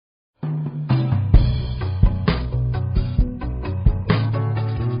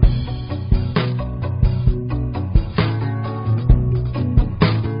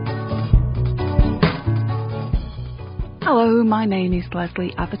Hello, my name is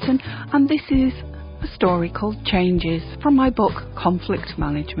Lesley Atherton, and this is a story called Changes from my book Conflict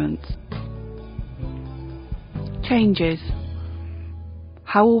Management. Changes.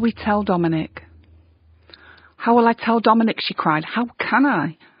 How will we tell Dominic? How will I tell Dominic, she cried. How can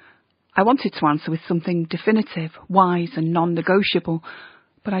I? I wanted to answer with something definitive, wise and non-negotiable,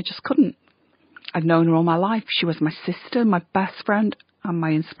 but I just couldn't. I'd known her all my life. She was my sister, my best friend, and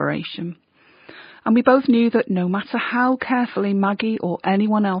my inspiration. And we both knew that no matter how carefully Maggie or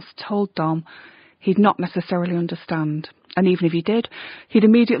anyone else told Dom, he'd not necessarily understand. And even if he did, he'd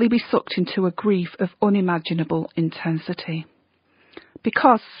immediately be sucked into a grief of unimaginable intensity.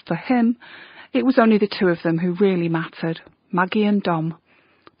 Because, for him, it was only the two of them who really mattered, Maggie and Dom.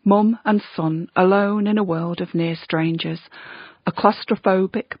 Mum and son, alone in a world of near strangers, a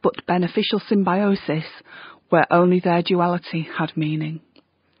claustrophobic but beneficial symbiosis where only their duality had meaning.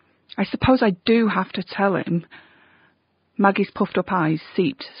 I suppose I do have to tell him. Maggie's puffed up eyes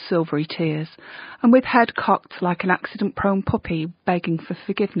seeped silvery tears, and with head cocked like an accident-prone puppy begging for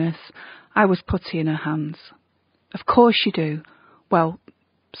forgiveness, I was putty in her hands. Of course you do. Well,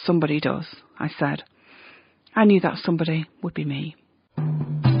 somebody does, I said. I knew that somebody would be me.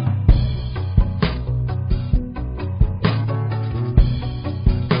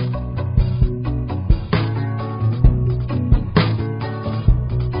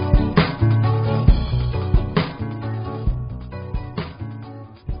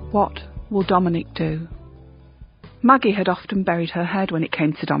 What will Dominic do? Maggie had often buried her head when it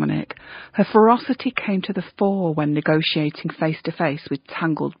came to Dominic. Her ferocity came to the fore when negotiating face-to-face with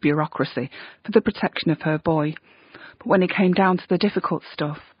tangled bureaucracy for the protection of her boy. But when it came down to the difficult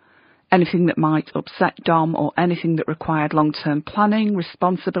stuff, anything that might upset Dom or anything that required long-term planning,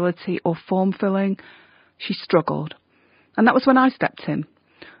 responsibility or form-filling, she struggled. And that was when I stepped in.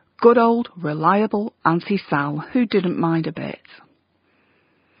 Good old, reliable Auntie Sal, who didn't mind a bit.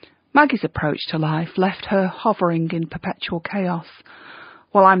 Maggie's approach to life left her hovering in perpetual chaos,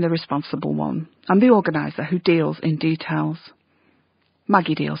 while I'm the responsible one. I'm the organiser who deals in details.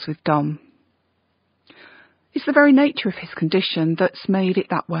 Maggie deals with Dom. It's the very nature of his condition that's made it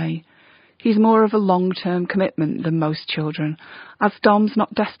that way. He's more of a long-term commitment than most children, as Dom's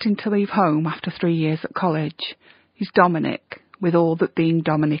not destined to leave home after 3 years at college. He's Dominic, with all that being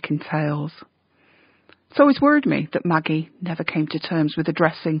Dominic entails. It's always worried me that Maggie never came to terms with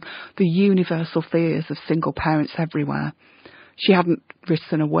addressing the universal fears of single parents everywhere. She hadn't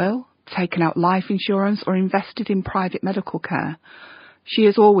written a will, taken out life insurance or invested in private medical care. She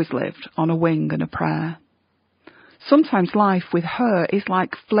has always lived on a wing and a prayer. Sometimes life with her is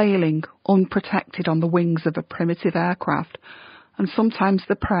like flailing unprotected on the wings of a primitive aircraft, and sometimes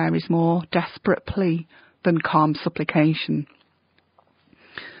the prayer is more desperate plea than calm supplication.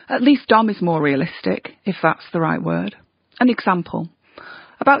 At least Dom is more realistic, if that's the right word. An example.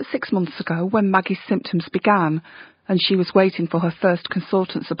 About 6 months ago, when Maggie's symptoms began and she was waiting for her first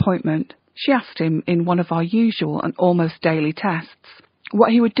consultant's appointment, she asked him in one of our usual and almost daily tests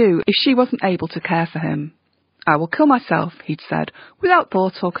what he would do if she wasn't able to care for him. I will kill myself, he'd said, without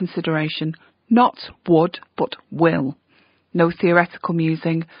thought or consideration. Not would, but will. No theoretical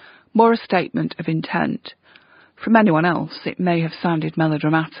musing, more a statement of intent. From anyone else, it may have sounded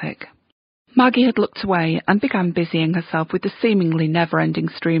melodramatic. Maggie had looked away and began busying herself with the seemingly never-ending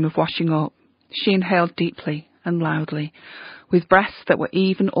stream of washing up. She inhaled deeply and loudly, with breaths that were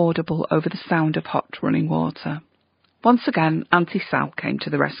even audible over the sound of hot running water. Once again, Auntie Sal came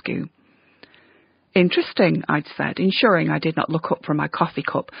to the rescue. Interesting, I'd said, ensuring I did not look up from my coffee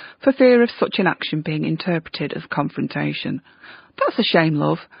cup for fear of such an action being interpreted as confrontation. That's a shame,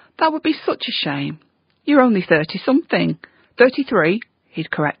 love. That would be such a shame. You're only 30-something. 33, he'd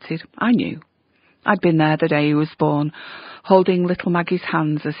corrected. I knew. I'd been there the day he was born, holding little Maggie's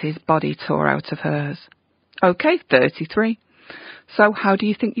hands as his body tore out of hers. OK, 33. So how do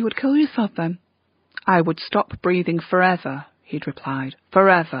you think you would kill yourself then? I would stop breathing forever, he'd replied.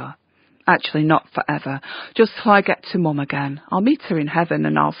 Forever. Actually, not forever. Just till I get to Mum again. I'll meet her in heaven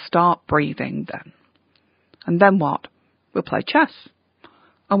and I'll start breathing then. And then what? We'll play chess.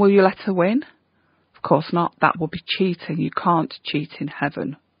 And will you let her win? Of course not. That would be cheating. You can't cheat in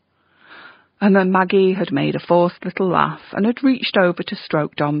heaven. And then Maggie had made a forced little laugh and had reached over to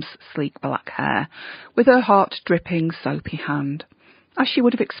stroke Dom's sleek black hair with her heart-dripping, soapy hand. As she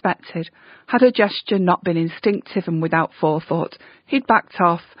would have expected, had her gesture not been instinctive and without forethought, he'd backed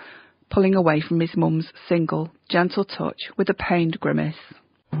off, pulling away from his mum's single, gentle touch with a pained grimace.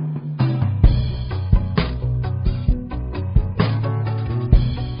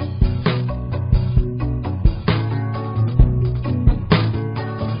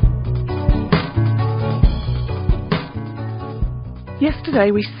 Yesterday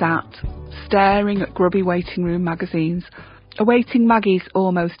we sat, staring at grubby waiting room magazines, awaiting Maggie's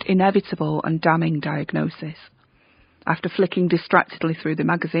almost inevitable and damning diagnosis. After flicking distractedly through the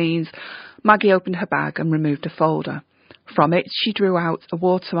magazines, Maggie opened her bag and removed a folder. From it she drew out a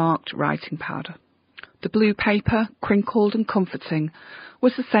watermarked writing pad. The blue paper, crinkled and comforting,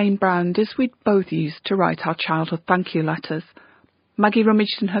 was the same brand as we'd both used to write our childhood thank you letters. Maggie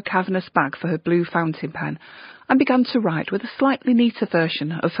rummaged in her cavernous bag for her blue fountain pen and began to write with a slightly neater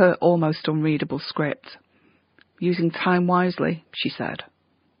version of her almost unreadable script. "Using time wisely," she said.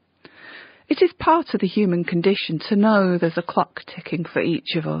 It is part of the human condition to know there's a clock ticking for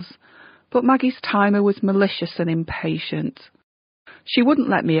each of us, but Maggie's timer was malicious and impatient. She wouldn't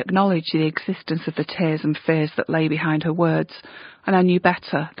let me acknowledge the existence of the tears and fears that lay behind her words, and I knew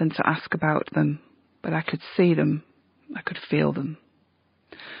better than to ask about them. But I could see them. I could feel them.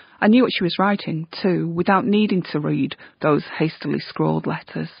 I knew what she was writing, too, without needing to read those hastily scrawled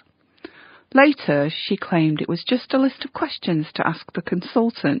letters. Later, she claimed it was just a list of questions to ask the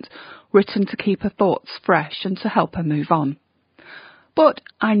consultant, written to keep her thoughts fresh and to help her move on. But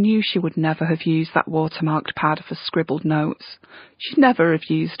I knew she would never have used that watermarked pad for scribbled notes. She'd never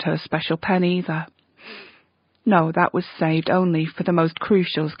have used her special pen either. No, that was saved only for the most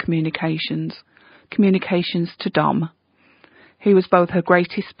crucial of communications to Dom. He was both her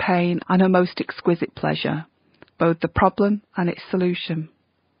greatest pain and her most exquisite pleasure, both the problem and its solution.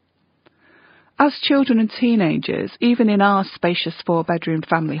 As children and teenagers, even in our spacious four-bedroom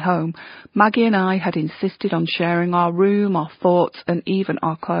family home, Maggie and I had insisted on sharing our room, our thoughts, and even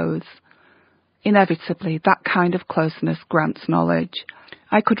our clothes. Inevitably, that kind of closeness grants knowledge.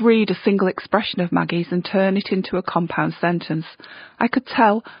 I could read a single expression of Maggie's and turn it into a compound sentence. I could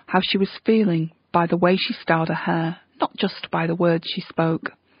tell how she was feeling by the way she styled her hair, not just by the words she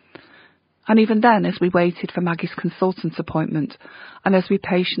spoke. And even then, as we waited for Maggie's consultant appointment, and as we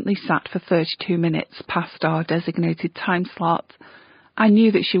patiently sat for 32 minutes past our designated time slot, I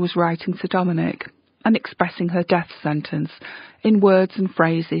knew that she was writing to Dominic and expressing her death sentence in words and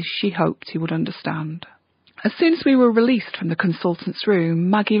phrases she hoped he would understand. As soon as we were released from the consultant's room,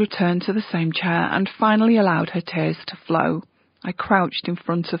 Maggie returned to the same chair and finally allowed her tears to flow. I crouched in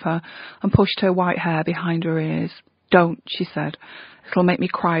front of her and pushed her white hair behind her ears. "Don't," she said. "It'll make me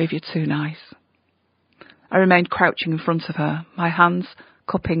cry if you're too nice." I remained crouching in front of her, my hands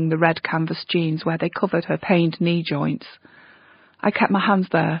cupping the red canvas jeans where they covered her pained knee joints. I kept my hands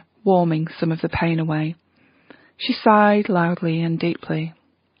there, warming some of the pain away. She sighed loudly and deeply.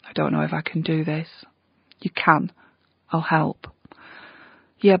 "I don't know if I can do this." "You can. I'll help."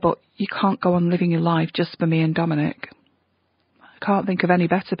 "Yeah, but you can't go on living your life just for me and Dominic." "I can't think of any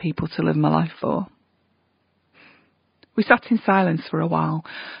better people to live my life for." We sat in silence for a while,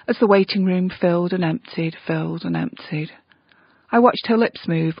 as the waiting room filled and emptied. I watched her lips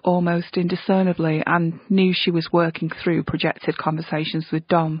move almost indiscernibly and knew she was working through projected conversations with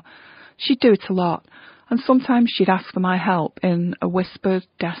Dom. She'd do it a lot, and sometimes she'd ask for my help in a whispered,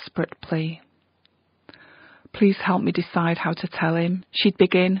 desperate plea. "Please help me decide how to tell him." She'd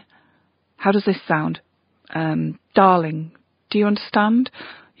begin. "How does this sound? Darling, do you understand?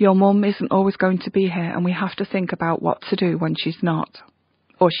 Your mum isn't always going to be here, and we have to think about what to do when she's not."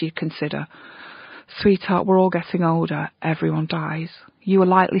 Or she'd consider, "Sweetheart, we're all getting older. Everyone dies. You are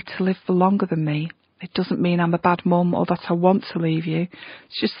likely to live for longer than me. It doesn't mean I'm a bad mum or that I want to leave you.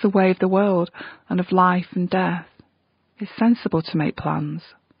 It's just the way of the world and of life and death. It's sensible to make plans."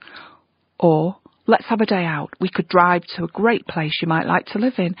 Or, "Let's have a day out. We could drive to a great place you might like to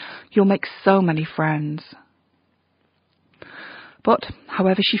live in. You'll make so many friends." But,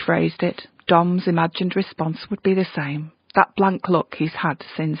 however she phrased it, Dom's imagined response would be the same, that blank look he's had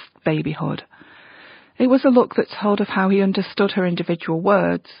since babyhood. It was a look that told of how he understood her individual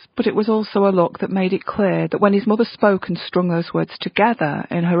words, but it was also a look that made it clear that when his mother spoke and strung those words together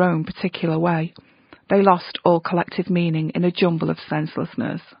in her own particular way, they lost all collective meaning in a jumble of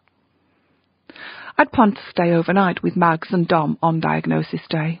senselessness. I'd planned to stay overnight with Mags and Dom on diagnosis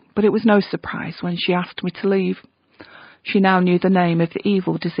day, but it was no surprise when she asked me to leave. She now knew the name of the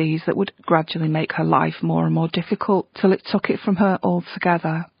evil disease that would gradually make her life more and more difficult till it took it from her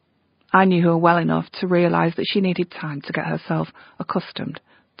altogether. I knew her well enough to realise that she needed time to get herself accustomed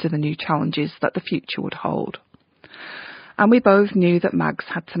to the new challenges that the future would hold. And we both knew that Mags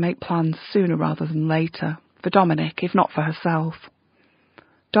had to make plans sooner rather than later, for Dominic, if not for herself.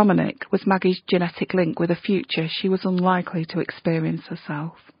 Dominic was Maggie's genetic link with a future she was unlikely to experience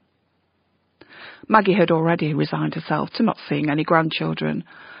herself. Maggie had already resigned herself to not seeing any grandchildren.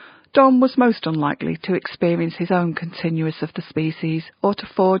 Dom was most unlikely to experience his own continuance of the species or to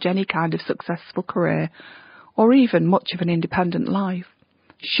forge any kind of successful career or even much of an independent life.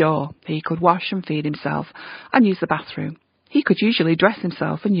 Sure, he could wash and feed himself and use the bathroom. He could usually dress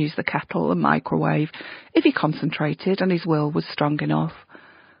himself and use the kettle and microwave if he concentrated and his will was strong enough.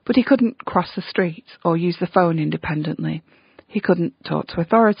 But he couldn't cross the street or use the phone independently. He couldn't talk to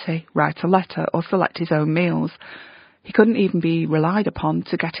authority, write a letter or select his own meals. He couldn't even be relied upon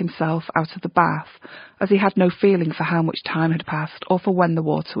to get himself out of the bath, as he had no feeling for how much time had passed or for when the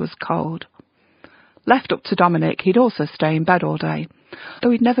water was cold. Left up to Dominic, he'd also stay in bed all day,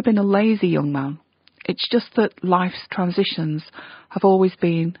 though he'd never been a lazy young man. It's just that life's transitions have always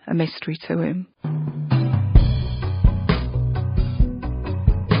been a mystery to him.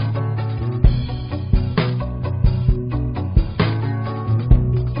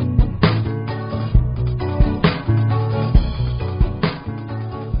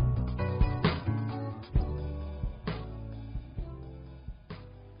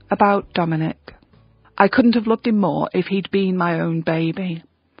 About Dominic. I couldn't have loved him more if he'd been my own baby.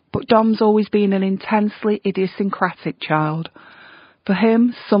 But Dom's always been an intensely idiosyncratic child. For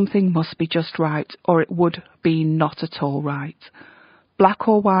him, something must be just right, or it would be not at all right. Black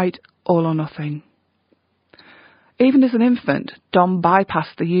or white, all or nothing. Even as an infant, Dom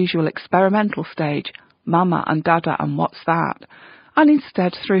bypassed the usual experimental stage, Mama and Dada and what's that, and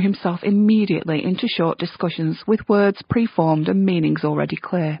instead threw himself immediately into short discussions with words preformed and meanings already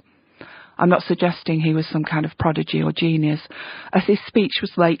clear. I'm not suggesting he was some kind of prodigy or genius, as his speech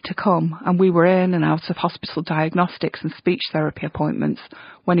was late to come, and we were in and out of hospital diagnostics and speech therapy appointments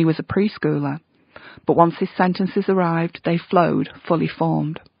when he was a preschooler. But once his sentences arrived, they flowed, fully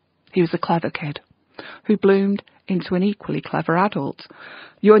formed. He was a clever kid, who bloomed into an equally clever adult.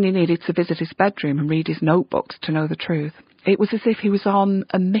 You only needed to visit his bedroom and read his notebooks to know the truth. It was as if he was on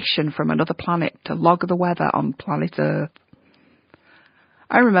a mission from another planet to log the weather on planet Earth.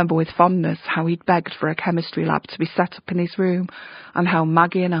 I remember with fondness how he'd begged for a chemistry lab to be set up in his room, and how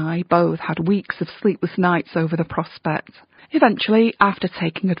Maggie and I both had weeks of sleepless nights over the prospect. Eventually, after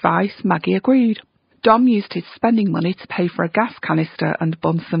taking advice, Maggie agreed. Dom used his spending money to pay for a gas canister and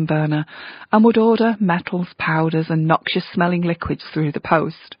Bunsen burner, and would order metals, powders and noxious-smelling liquids through the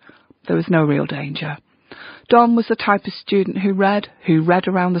post. There was no real danger. Dom was the type of student who read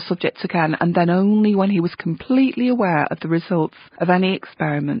around the subject again, and then only when he was completely aware of the results of any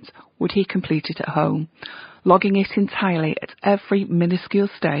experiment would he complete it at home, logging it entirely at every minuscule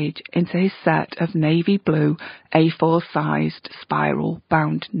stage into his set of navy blue A4-sized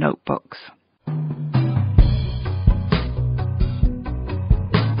spiral-bound notebooks.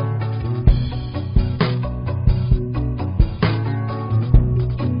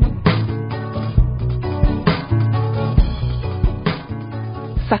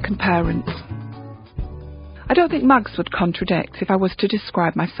 Second parents. I don't think Mags would contradict if I was to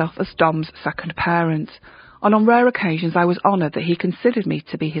describe myself as Dom's second parent, and on rare occasions I was honoured that he considered me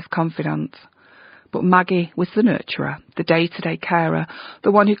to be his confidant. But Maggie was the nurturer, the day-to-day carer,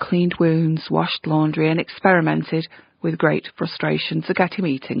 the one who cleaned wounds, washed laundry and experimented, with great frustration, to get him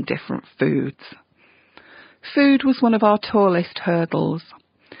eating different foods. Food was one of our tallest hurdles.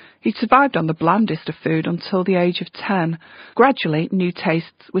 He'd survived on the blandest of food until the age of 10. Gradually, new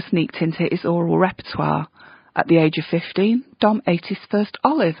tastes were sneaked into his oral repertoire. At the age of 15, Dom ate his first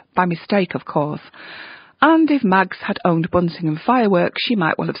olive, by mistake, of course. And if Mags had owned bunting and fireworks, she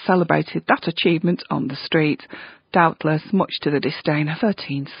might well have celebrated that achievement on the street, doubtless much to the disdain of her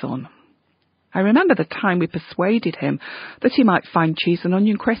teen son. I remember the time we persuaded him that he might find cheese and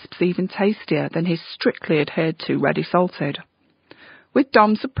onion crisps even tastier than his strictly adhered to ready salted. With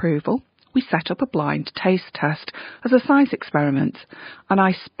Dom's approval, we set up a blind taste test as a science experiment, and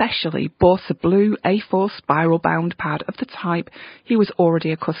I specially bought a blue A4 spiral-bound pad of the type he was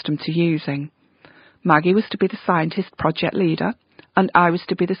already accustomed to using. Maggie was to be the scientist project leader, and I was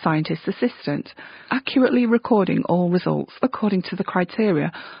to be the scientist assistant, accurately recording all results according to the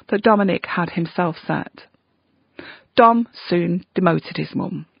criteria that Dominic had himself set. Dom soon demoted his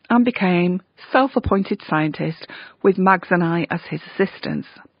mum and became self-appointed scientist with Mags and I as his assistants.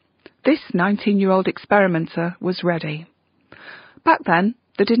 This 19-year-old experimenter was ready. Back then,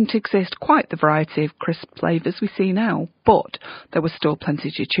 there didn't exist quite the variety of crisp flavours we see now, but there was still plenty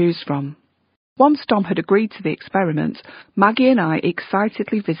to choose from. Once Dom had agreed to the experiment, Maggie and I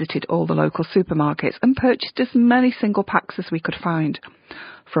excitedly visited all the local supermarkets and purchased as many single packs as we could find,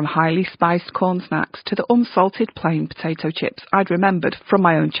 from highly spiced corn snacks to the unsalted plain potato chips I'd remembered from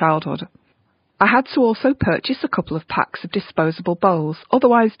my own childhood. I had to also purchase a couple of packs of disposable bowls,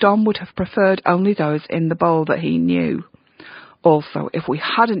 otherwise Dom would have preferred only those in the bowl that he knew. Also, if we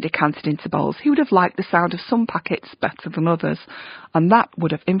hadn't decanted into bowls, he would have liked the sound of some packets better than others, and that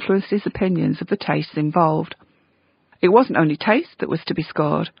would have influenced his opinions of the tastes involved. It wasn't only taste that was to be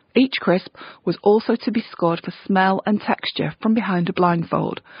scored. Each crisp was also to be scored for smell and texture from behind a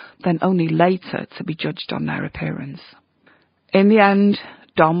blindfold, then only later to be judged on their appearance. In the end,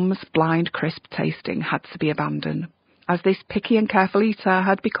 Dom's blind crisp tasting had to be abandoned, as this picky and careful eater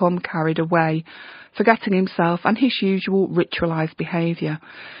had become carried away, forgetting himself and his usual ritualised behaviour.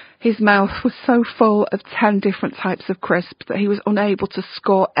 His mouth was so full of 10 different types of crisps that he was unable to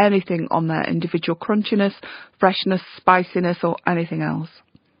score anything on their individual crunchiness, freshness, spiciness or anything else.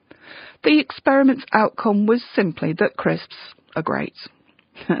 The experiment's outcome was simply that crisps are great.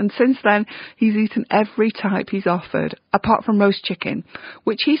 And since then, he's eaten every type he's offered, apart from roast chicken,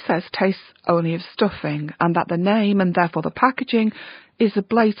 which he says tastes only of stuffing, and that the name, and therefore the packaging, is a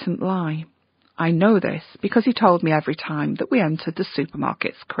blatant lie. I know this because he told me every time that we entered the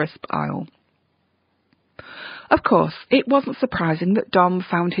supermarket's crisp aisle. Of course, it wasn't surprising that Dom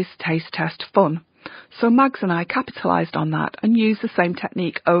found his taste test fun, so Mags and I capitalised on that and used the same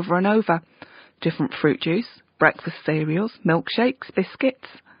technique over and over. Different fruit juice, breakfast cereals, milkshakes, biscuits.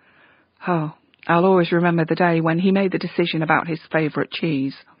 Oh, I'll always remember the day when he made the decision about his favourite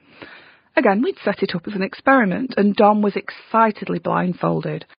cheese. Again, we'd set it up as an experiment, and Dom was excitedly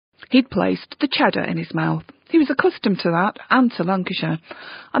blindfolded. He'd placed the cheddar in his mouth. He was accustomed to that, and to Lancashire,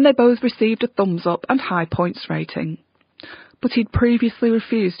 and they both received a thumbs up and high points rating. But he'd previously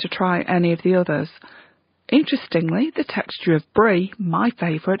refused to try any of the others. Interestingly, the texture of brie, my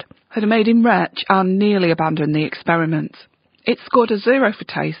favourite, had made him retch and nearly abandon the experiment. It scored a 0 for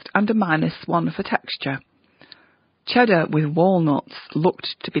taste and a -1 for texture. Cheddar with walnuts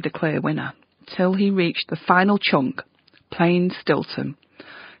looked to be the clear winner, till he reached the final chunk, plain Stilton.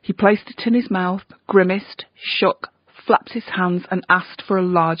 He placed it in his mouth, grimaced, shook, flapped his hands and asked for a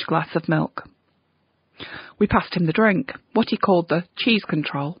large glass of milk. We passed him the drink, what he called the cheese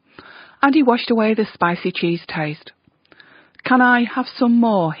control, and he washed away the spicy cheese taste. "Can I have some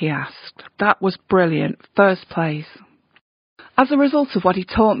more?" he asked. That was brilliant, first place. As a result of what he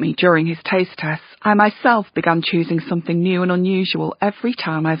taught me during his taste tests, I myself began choosing something new and unusual every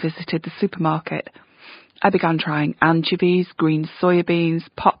time I visited the supermarket. I began trying anchovies, green soybeans,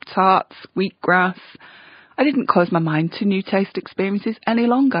 Pop-Tarts, wheatgrass. I didn't close my mind to new taste experiences any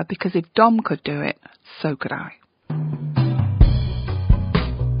longer, because if Dom could do it, so could I.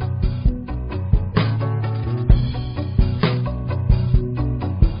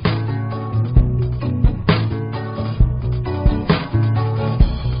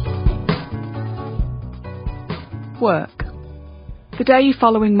 Work. The day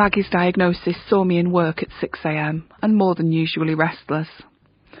following Maggie's diagnosis saw me in work at 6 a.m. and more than usually restless.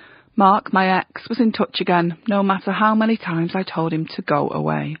 Mark, my ex, was in touch again, no matter how many times I told him to go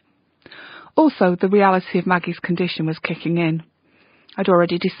away. Also, the reality of Maggie's condition was kicking in. I'd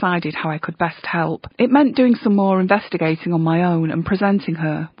already decided how I could best help. It meant doing some more investigating on my own and presenting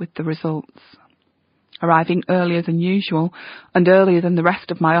her with the results. Arriving earlier than usual, and earlier than the rest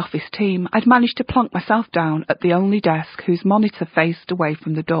of my office team, I'd managed to plonk myself down at the only desk whose monitor faced away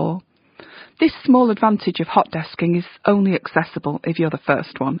from the door. This small advantage of hot desking is only accessible if you're the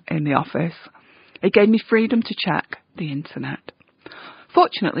first one in the office. It gave me freedom to check the internet.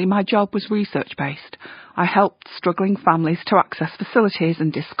 Fortunately, my job was research-based. I helped struggling families to access facilities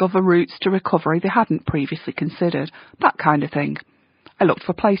and discover routes to recovery they hadn't previously considered, that kind of thing. I looked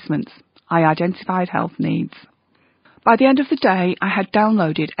for placements. I identified health needs. By the end of the day, I had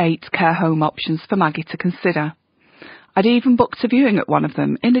downloaded 8 care home options for Maggie to consider. I'd even booked a viewing at one of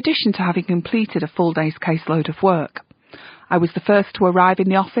them, in addition to having completed a full day's caseload of work. I was the first to arrive in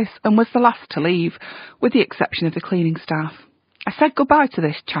the office and was the last to leave, with the exception of the cleaning staff. I said goodbye to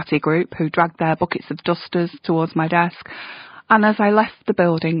this chatty group who dragged their buckets of dusters towards my desk, and as I left the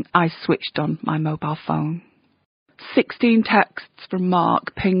building, I switched on my mobile phone. 16 texts from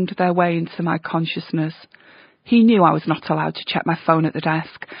Mark pinged their way into my consciousness. He knew I was not allowed to check my phone at the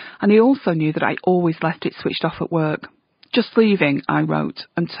desk, and he also knew that I always left it switched off at work. "Just leaving," I wrote,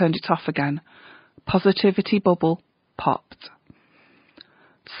 and turned it off again. Positivity bubble popped.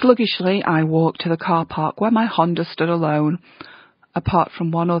 Sluggishly, I walked to the car park where my Honda stood alone, apart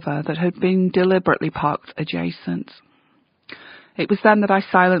from one other that had been deliberately parked adjacent. It was then that I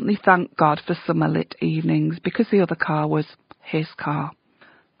silently thanked God for summer-lit evenings, because the other car was his car.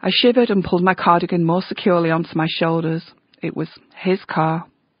 I shivered and pulled my cardigan more securely onto my shoulders. It was his car,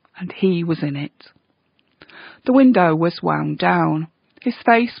 and he was in it. The window was wound down. His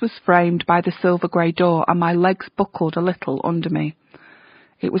face was framed by the silver-grey door, and my legs buckled a little under me.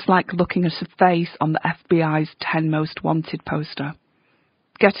 It was like looking at a face on the FBI's 10 Most Wanted poster.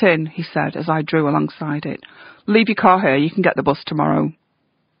 "Get in," he said as I drew alongside it. "Leave your car here, you can get the bus tomorrow."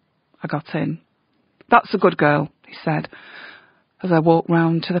 I got in. "That's a good girl," he said, as I walked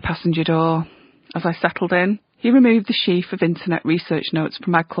round to the passenger door. As I settled in, he removed the sheaf of internet research notes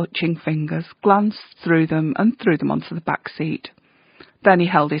from my clutching fingers, glanced through them and threw them onto the back seat. Then he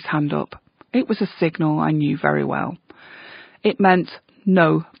held his hand up. It was a signal I knew very well. It meant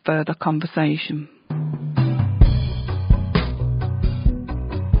no further conversation.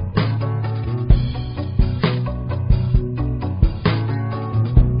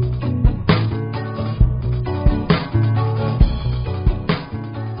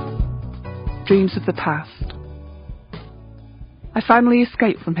 Dreams of the past. I finally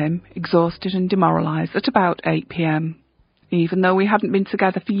escaped from him, exhausted and demoralised, at about 8 p.m. Even though we hadn't been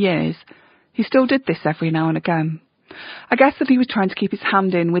together for years, he still did this every now and again. I guess that he was trying to keep his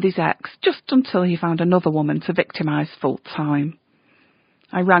hand in with his ex, just until he found another woman to victimise full time.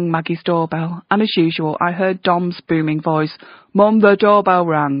 I rang Maggie's doorbell, and as usual I heard Dom's booming voice, "Mum, the doorbell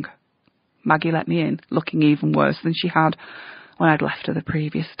rang." Maggie let me in, looking even worse than she had when I'd left her the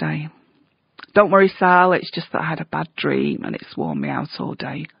previous day. "Don't worry, Sal, it's just that I had a bad dream and it's worn me out all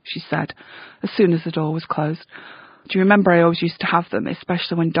day," she said, as soon as the door was closed. "Do you remember I always used to have them,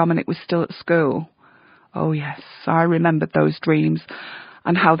 especially when Dominic was still at school?" Oh yes, I remembered those dreams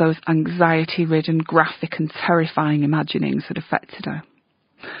and how those anxiety-ridden, graphic and terrifying imaginings had affected her.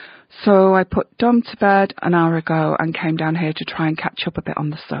 So I put Dom to bed an hour ago and came down here to try and catch up a bit on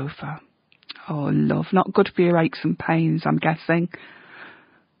the sofa. Oh, love, not good for your aches and pains, I'm guessing.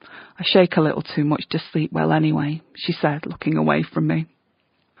 "I shake a little too much to sleep well anyway," she said, looking away from me.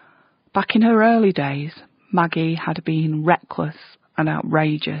 Back in her early days, Maggie had been reckless and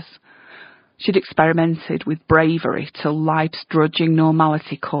outrageous. She'd experimented with bravery till life's drudging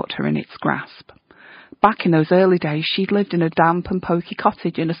normality caught her in its grasp. Back in those early days, she'd lived in a damp and poky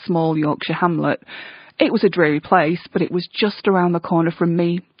cottage in a small Yorkshire hamlet. It was a dreary place, but it was just around the corner from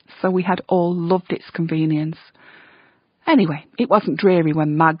me, so we had all loved its convenience. Anyway, it wasn't dreary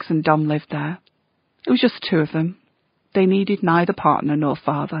when Mags and Dom lived there. It was just two of them. They needed neither partner nor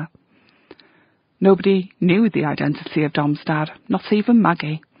father. Nobody knew the identity of Dom's dad, not even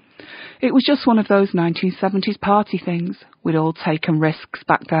Maggie. It was just one of those 1970s party things. We'd all taken risks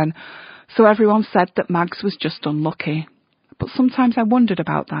back then, so everyone said that Mags was just unlucky. But sometimes I wondered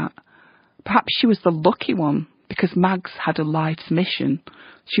about that. Perhaps she was the lucky one, because Mags had a life's mission.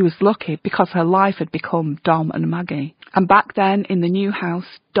 She was lucky because her life had become Dom and Maggie. And back then, in the new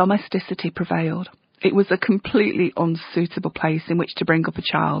house, domesticity prevailed. It was a completely unsuitable place in which to bring up a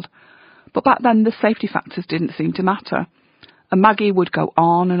child. But back then, the safety factors didn't seem to matter. And Maggie would go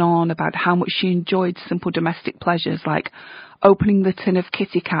on and on about how much she enjoyed simple domestic pleasures, like opening the tin of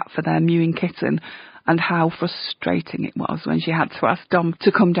Kitty Cat for their mewing kitten, and how frustrating it was when she had to ask Dom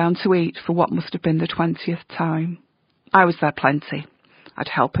to come down to eat for what must have been the 20th time. I was there plenty. I'd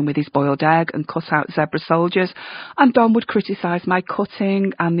help him with his boiled egg and cut out zebra soldiers, and Dom would criticise my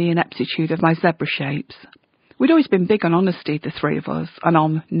cutting and the ineptitude of my zebra shapes. We'd always been big on honesty, the three of us, and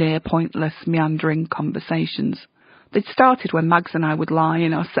on near-pointless, meandering conversations. They'd started when Mags and I would lie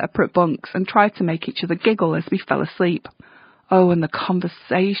in our separate bunks and try to make each other giggle as we fell asleep. Oh, and the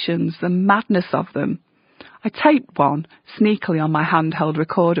conversations, the madness of them. I taped one sneakily on my handheld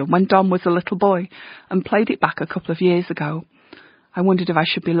recorder when Dom was a little boy and played it back a couple of years ago. I wondered if I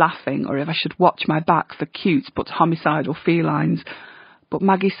should be laughing or if I should watch my back for cute but homicidal felines. But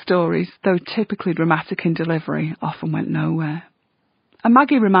Maggie's stories, though typically dramatic in delivery, often went nowhere. And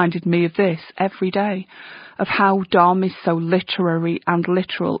Maggie reminded me of this every day, of how Dom is so literary and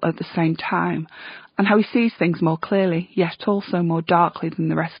literal at the same time, and how he sees things more clearly, yet also more darkly than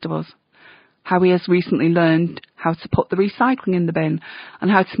the rest of us. How he has recently learned how to put the recycling in the bin and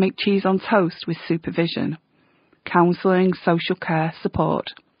how to make cheese on toast with supervision. Counselling, social care, support.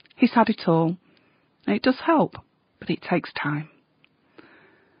 He's had it all. And it does help, but it takes time.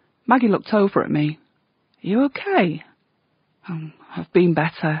 Maggie looked over at me. "Are you okay?" "I've been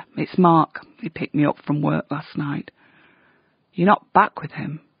better. It's Mark. He picked me up from work last night." "You're not back with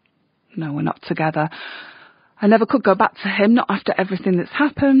him?" "No, we're not together. I never could go back to him, not after everything that's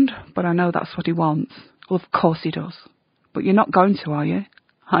happened, but I know that's what he wants." "Well, of course he does. But you're not going to, are you?"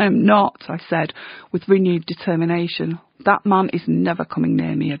 "I am not," I said, with renewed determination. "That man is never coming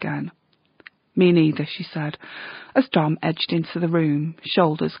near me again." "Me neither," she said, as Dom edged into the room,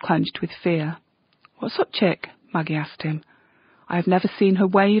 shoulders clenched with fear. "What's up, chick?" Maggie asked him. I have never seen her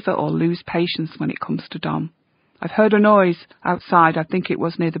waver or lose patience when it comes to Dom. "I've heard a noise outside. I think it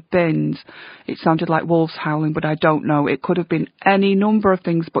was near the bins. It sounded like wolves howling, but I don't know. It could have been any number of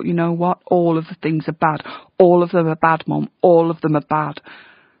things, but you know what? All of the things are bad. All of them are bad, Mum. All of them are bad."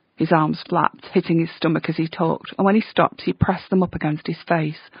 His arms flapped, hitting his stomach as he talked, and when he stopped, he pressed them up against his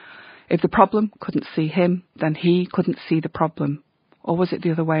face. If the problem couldn't see him, then he couldn't see the problem. Or was it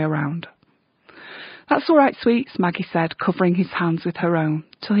the other way around? "That's all right, sweets," Maggie said, covering his hands with her own,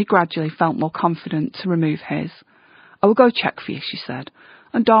 till he gradually felt more confident to remove his. "I will go check for you," she said,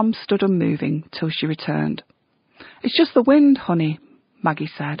 and Dom stood unmoving till she returned. "It's just the wind, honey,"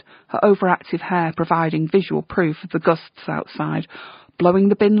 Maggie said, her overactive hair providing visual proof of the gusts outside, blowing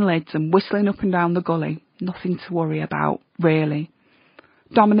the bin lids and whistling up and down the gully. Nothing to worry about, really.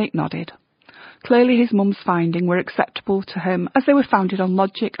 Dominic nodded. Clearly his mum's findings were acceptable to him as they were founded on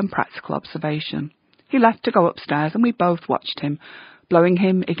logic and practical observation. He left to go upstairs and we both watched him, blowing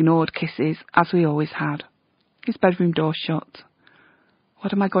him ignored kisses as we always had. His bedroom door shut.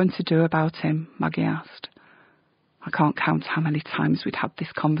 "What am I going to do about him?" Maggie asked. I can't count how many times we'd had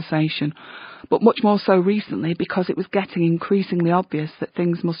this conversation, but much more so recently because it was getting increasingly obvious that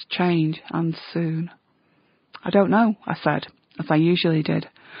things must change, and soon. "I don't know," I said, as I usually did.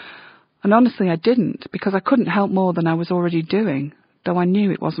 And honestly I didn't, because I couldn't help more than I was already doing, though I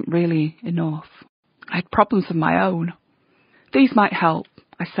knew it wasn't really enough. I had problems of my own. "These might help,"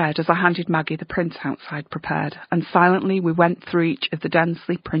 I said as I handed Maggie the printouts I'd prepared, and silently we went through each of the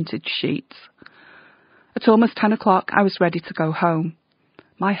densely printed sheets. At almost 10 o'clock I was ready to go home.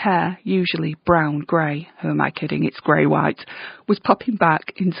 My hair, usually brown-grey, who am I kidding, it's grey-white, was popping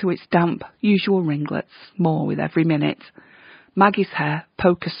back into its damp, usual ringlets, more with every minute. Maggie's hair,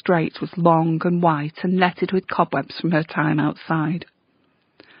 poker straight, was long and white and netted with cobwebs from her time outside.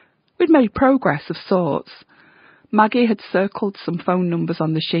 We'd made progress of sorts. Maggie had circled some phone numbers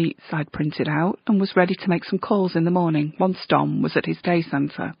on the sheets I'd printed out and was ready to make some calls in the morning once Dom was at his day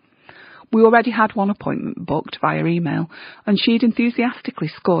centre. We already had one appointment booked via email, and she'd enthusiastically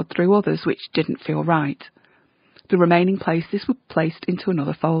scored through others which didn't feel right. The remaining places were placed into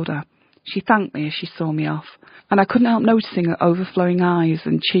another folder. She thanked me as she saw me off, and I couldn't help noticing her overflowing eyes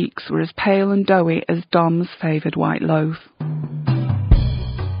and cheeks were as pale and doughy as Dom's favoured white loaf.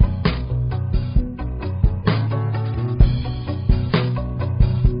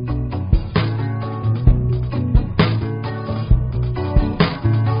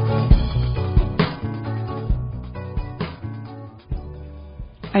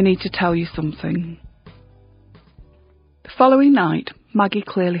 "I need to tell you something." The following night, Maggie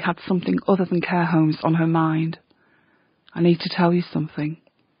clearly had something other than care homes on her mind. "I need to tell you something."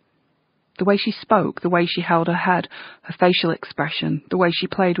 The way she spoke, the way she held her head, her facial expression, the way she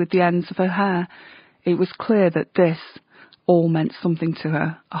played with the ends of her hair, it was clear that this all meant something to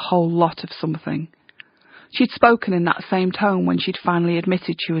her, a whole lot of something. She'd spoken in that same tone when she'd finally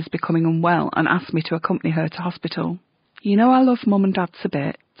admitted she was becoming unwell and asked me to accompany her to hospital. "You know I love Mum and Dad to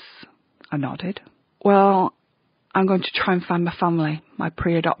bits." I nodded. "Well, I'm going to try and find my family, my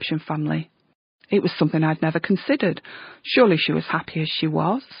pre-adoption family." It was something I'd never considered. Surely she was happy as she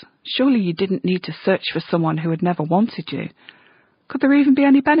was. Surely you didn't need to search for someone who had never wanted you. Could there even be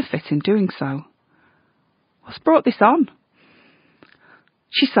any benefit in doing so? What's brought this on?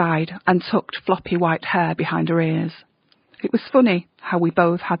 She sighed and tucked floppy white hair behind her ears. It was funny how we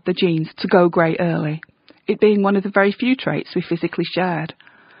both had the genes to go grey early, it being one of the very few traits we physically shared.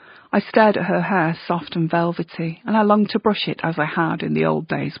 I stared at her hair, soft and velvety, and I longed to brush it as I had in the old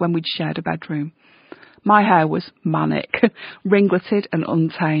days when we'd shared a bedroom. My hair was manic, ringleted and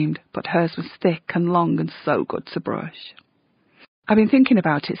untamed, but hers was thick and long and so good to brush. I've been thinking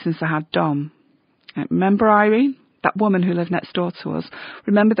about it since I had Dom. Remember Irene, that woman who lived next door to us?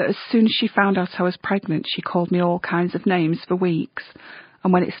 Remember that as soon as she found out I was pregnant, she called me all kinds of names for weeks.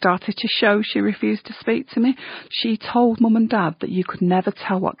 And when it started to show she refused to speak to me, she told Mum and Dad that you could never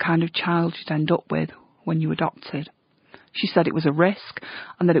tell what kind of child you'd end up with when you adopted. She said it was a risk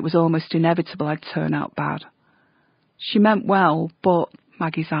and that it was almost inevitable I'd turn out bad. She meant well, but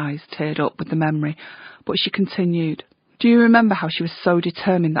Maggie's eyes teared up with the memory, but she continued. Do you remember how she was so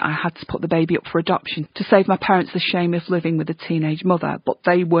determined that I had to put the baby up for adoption to save my parents the shame of living with a teenage mother? But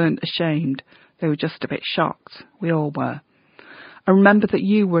they weren't ashamed. They were just a bit shocked. We all were. I remember that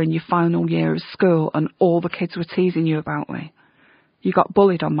you were in your final year of school and all the kids were teasing you about me. You got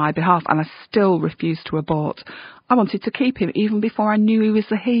bullied on my behalf and I still refused to abort. I wanted to keep him even before I knew he was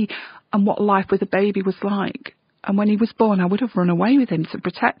a he and what life with a baby was like. And when he was born, I would have run away with him to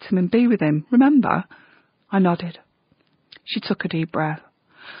protect him and be with him. Remember? I nodded. She took a deep breath.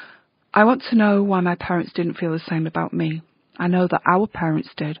 I want to know why my parents didn't feel the same about me. I know that our parents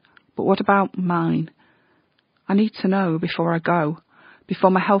did, but what about mine? I need to know before I go,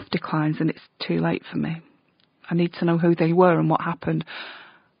 before my health declines and it's too late for me. I need to know who they were and what happened,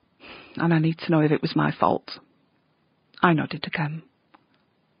 and I need to know if it was my fault. I nodded again.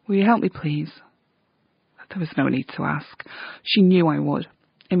 Will you help me, please? There was no need to ask. She knew I would.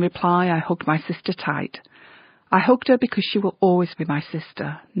 In reply, I hugged my sister tight. I hugged her because she will always be my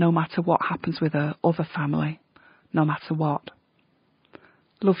sister, no matter what happens with her other family, no matter what.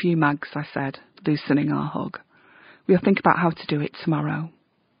 Love you, Mags, I said, loosening our hug. We'll think about how to do it tomorrow.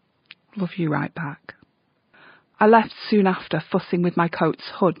 Love you right back. I left soon after, fussing with my coat's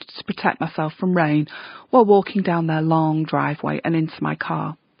hood to protect myself from rain while walking down their long driveway and into my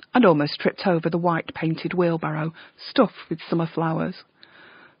car, and almost tripped over the white-painted wheelbarrow stuffed with summer flowers.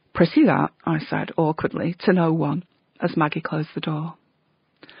 Pretty that, I said awkwardly to no one as Maggie closed the door.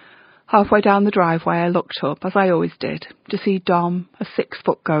 Halfway down the driveway I looked up, as I always did, to see Dom, a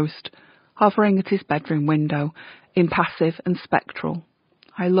 6-foot ghost, hovering at his bedroom window, impassive and spectral.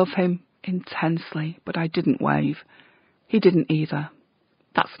 I love him intensely, but I didn't wave. He didn't either.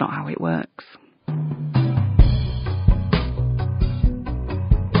 That's not how it works.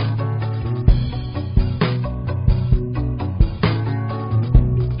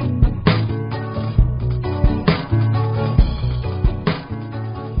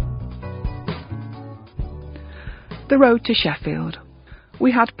 The road to Sheffield.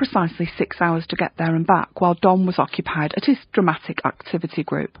 We had precisely 6 hours to get there and back while Dom was occupied at his dramatic activity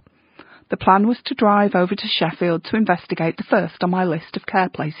group. The plan was to drive over to Sheffield to investigate the first on my list of care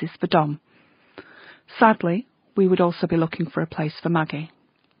places for Dom. Sadly, we would also be looking for a place for Maggie.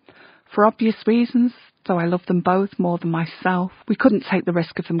 For obvious reasons, though I love them both more than myself, we couldn't take the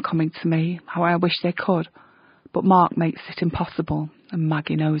risk of them coming to me, how I wish they could. But Mark makes it impossible, and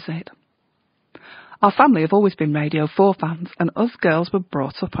Maggie knows it. Our family have always been Radio 4 fans, and us girls were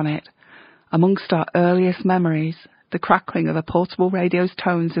brought up on it. Amongst our earliest memories, the crackling of the portable radio's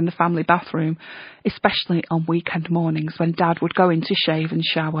tones in the family bathroom, especially on weekend mornings when Dad would go in to shave and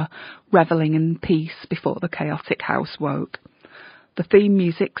shower, revelling in peace before the chaotic house woke. The theme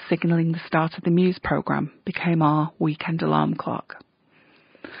music signalling the start of the Muse programme became our weekend alarm clock.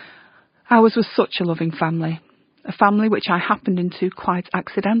 Ours was such a loving family. A family which I happened into quite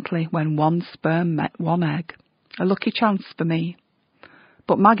accidentally when one sperm met one egg. A lucky chance for me.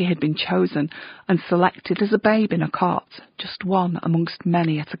 But Maggie had been chosen and selected as a babe in a cot, just one amongst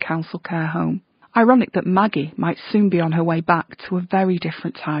many at a council care home. Ironic that Maggie might soon be on her way back to a very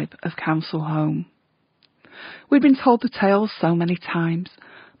different type of council home. We'd been told the tale so many times.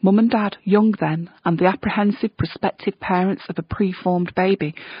 Mum and Dad, young then, and the apprehensive prospective parents of a preformed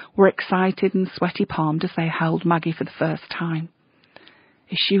baby were excited and sweaty-palmed as they held Maggie for the first time.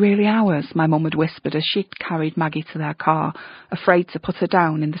 "Is she really ours?" my mum had whispered as she'd carried Maggie to their car, afraid to put her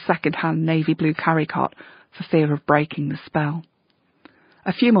down in the second-hand navy blue carry-cot for fear of breaking the spell.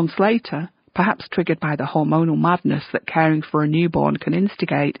 A few months later, perhaps triggered by the hormonal madness that caring for a newborn can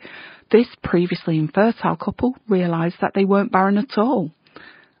instigate, this previously infertile couple realised that they weren't barren at all.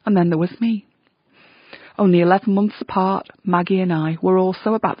 And then there was me. Only 11 months apart, Maggie and I were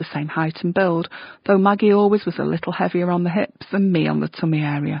also about the same height and build, though Maggie always was a little heavier on the hips and me on the tummy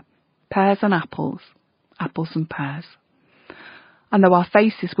area. Pears and apples. Apples and pears. And though our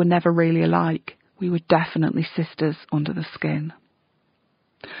faces were never really alike, we were definitely sisters under the skin.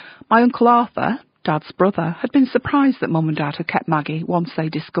 My Uncle Arthur, Dad's brother, had been surprised that Mum and Dad had kept Maggie once they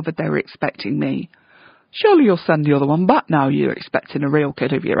discovered they were expecting me. "Surely you'll send the other one back now you're expecting a real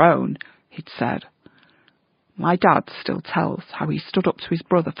kid of your own," he'd said. My dad still tells how he stood up to his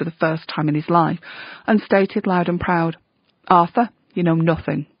brother for the first time in his life and stated loud and proud, "Arthur, you know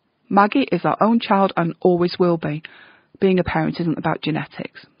nothing. Maggie is our own child and always will be. Being a parent isn't about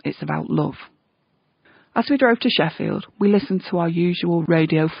genetics, it's about love." As we drove to Sheffield, we listened to our usual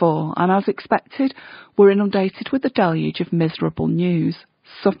Radio 4 and, as expected, were inundated with a deluge of miserable news.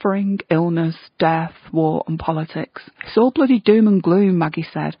 Suffering, illness, death, war and politics. "It's all bloody doom and gloom," Maggie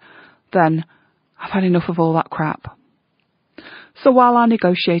said. Then, "I've had enough of all that crap." So while I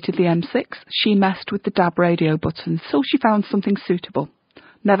negotiated the M6, she messed with the DAB radio buttons till she found something suitable,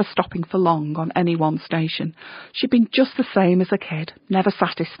 never stopping for long on any one station. She'd been just the same as a kid, never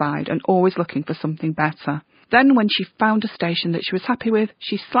satisfied and always looking for something better. Then when she found a station that she was happy with,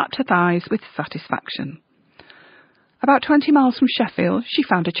 she slapped her thighs with satisfaction. About 20 miles from Sheffield, she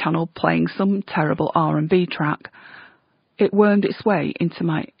found a channel playing some terrible R&B track. It wormed its way into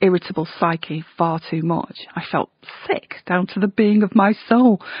my irritable psyche far too much. I felt sick down to the being of my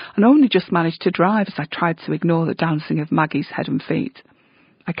soul and only just managed to drive as I tried to ignore the dancing of Maggie's head and feet.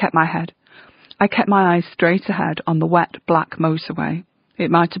 I kept my head. I kept my eyes straight ahead on the wet, black motorway. It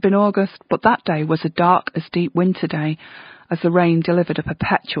might have been August, but that day was a dark as deep winter day as the rain delivered a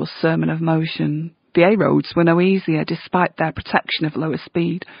perpetual sermon of motion. The A-roads were no easier, despite their protection of lower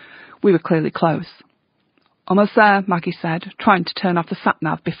speed. We were clearly close. "Almost there," Maggie said, trying to turn off the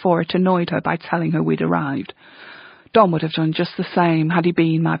sat-nav before it annoyed her by telling her we'd arrived. Dom would have done just the same had he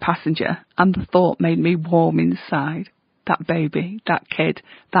been my passenger, and the thought made me warm inside. That baby, that kid,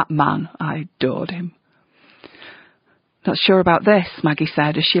 that man, I adored him. Not sure about this, Maggie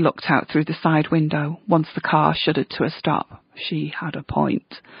said as she looked out through the side window once the car shuddered to a stop. She had a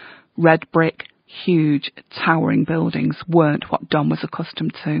point. Red brick, huge, towering buildings weren't what Dom was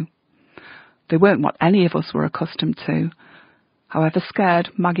accustomed to. They weren't what any of us were accustomed to. However scared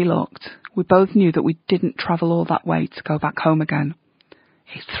Maggie looked, we both knew that we didn't travel all that way to go back home again.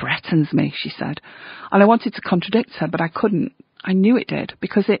 It threatens me, she said, and I wanted to contradict her, but I couldn't. I knew it did,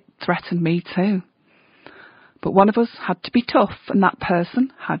 because it threatened me too. But one of us had to be tough, and that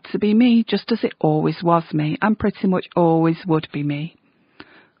person had to be me, just as it always was me, and pretty much always would be me.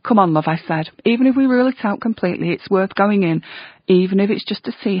 Come on, love, I said. Even if we rule it out completely, it's worth going in, even if it's just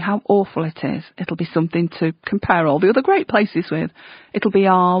to see how awful it is. It'll be something to compare all the other great places with. It'll be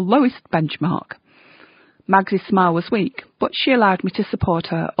our lowest benchmark. Magsy's smile was weak, but she allowed me to support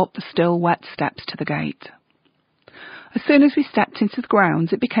her up the still wet steps to the gate. As soon as we stepped into the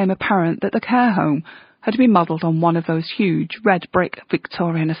grounds, it became apparent that the care home had been modelled on one of those huge red brick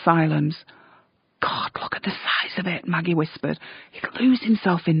Victorian asylums. God, look at the size of it, Maggie whispered. He'd lose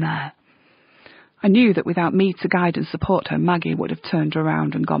himself in there. I knew that without me to guide and support her, Maggie would have turned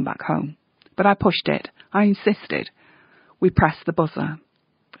around and gone back home. But I pushed it. I insisted. We pressed the buzzer.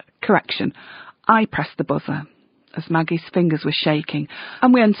 Correction, I pressed the buzzer, as Maggie's fingers were shaking,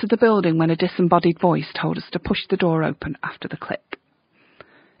 and we entered the building when a disembodied voice told us to push the door open after the click.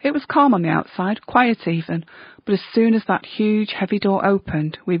 It was calm on the outside, quiet even, but as soon as that huge, heavy door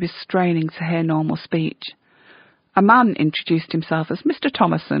opened, we were straining to hear normal speech. A man introduced himself as Mr.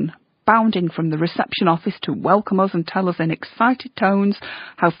 Thomason, bounding from the reception office to welcome us and tell us in excited tones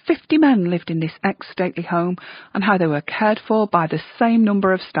how 50 men lived in this ex-stately home and how they were cared for by the same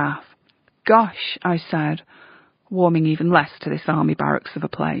number of staff. Gosh, I said, warming even less to this army barracks of a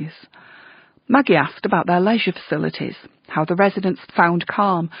place. Maggie asked about their leisure facilities, how the residents found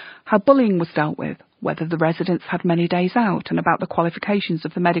calm, how bullying was dealt with, whether the residents had many days out, and about the qualifications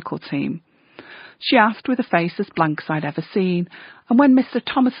of the medical team. She asked with a face as blank as I'd ever seen, and when Mr.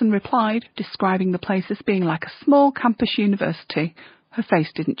 Thomason replied, describing the place as being like a small campus university, her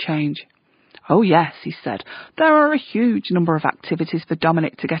face didn't change. Oh yes, he said, there are a huge number of activities for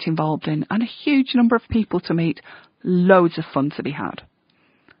Dominic to get involved in, and a huge number of people to meet, loads of fun to be had.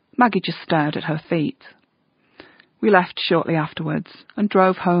 Maggie just stared at her feet. We left shortly afterwards and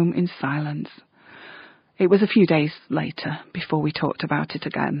drove home in silence. It was a few days later before we talked about it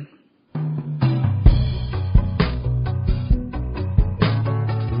again.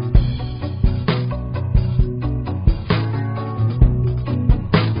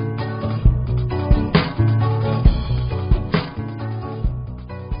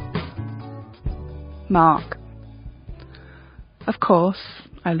 Mark. Of course,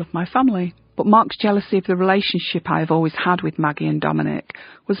 I love my family, but Mark's jealousy of the relationship I have always had with Maggie and Dominic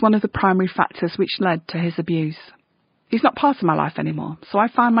was one of the primary factors which led to his abuse. He's not part of my life anymore, so I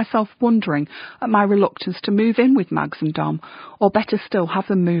find myself wondering at my reluctance to move in with Mags and Dom, or better still, have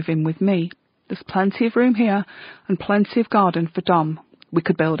them move in with me. There's plenty of room here, and plenty of garden for Dom. We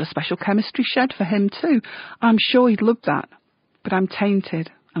could build a special chemistry shed for him too. I'm sure he'd love that. But I'm tainted,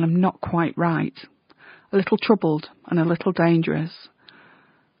 and I'm not quite right. A little troubled and a little dangerous.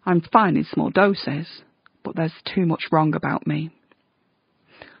 I'm fine in small doses, but there's too much wrong about me.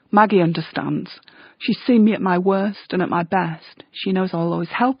 Maggie understands. She's seen me at my worst and at my best. She knows I'll always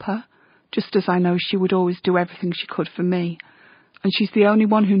help her, just as I know she would always do everything she could for me. And she's the only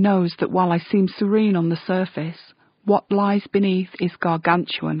one who knows that while I seem serene on the surface, what lies beneath is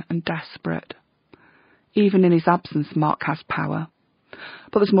gargantuan and desperate. Even in his absence, Mark has power.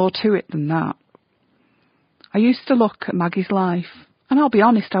 But there's more to it than that. I used to look at Maggie's life, and I'll be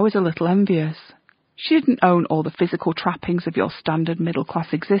honest, I was a little envious. She didn't own all the physical trappings of your standard middle-class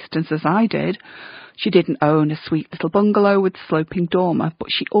existence as I did. She didn't own a sweet little bungalow with sloping dormer, but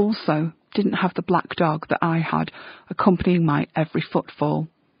she also didn't have the black dog that I had, accompanying my every footfall.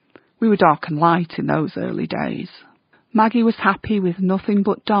 We were dark and light in those early days. Maggie was happy with nothing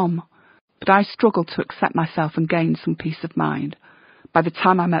but Dom, but I struggled to accept myself and gain some peace of mind. By the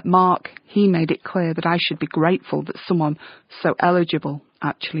time I met Mark, he made it clear that I should be grateful that someone so eligible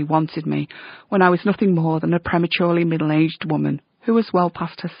actually wanted me, when I was nothing more than a prematurely middle-aged woman who was well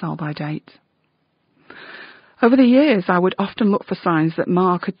past her sell-by date. Over the years, I would often look for signs that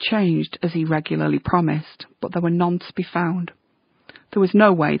Mark had changed, as he regularly promised, but there were none to be found. There was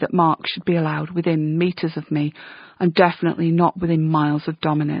no way that Mark should be allowed within metres of me, and definitely not within miles of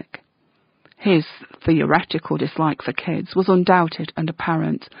Dominic. His theoretical dislike for kids was undoubted and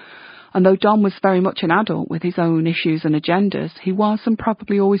apparent, And though Dom was very much an adult with his own issues and agendas, he was and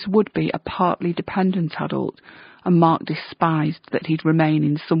probably always would be a partly dependent adult, and Mark despised that he'd remain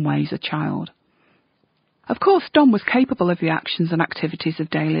in some ways a child. Of course, Dom was capable of the actions and activities of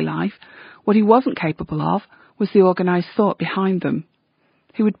daily life. What he wasn't capable of was the organised thought behind them.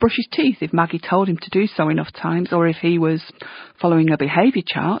 He would brush his teeth if Maggie told him to do so enough times, or if he was following a behaviour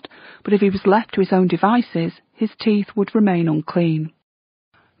chart, but if he was left to his own devices, his teeth would remain unclean.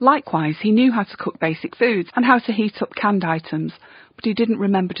 Likewise, he knew how to cook basic foods and how to heat up canned items, but he didn't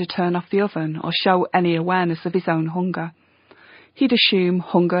remember to turn off the oven or show any awareness of his own hunger. He'd assume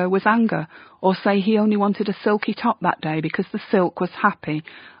hunger was anger, or say he only wanted a silky top that day because the silk was happy,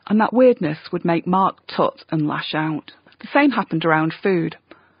 and that weirdness would make Mark tut and lash out. The same happened around food.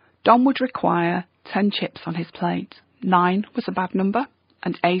 Dom would require 10 chips on his plate. 9 was a bad number,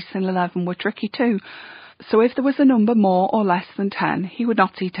 and 8 and 11 were tricky too. So if there was a number more or less than 10, he would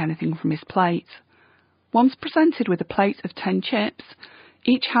not eat anything from his plate. Once presented with a plate of 10 chips,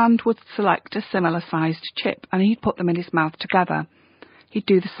 each hand would select a similar-sized chip, and he'd put them in his mouth together. He'd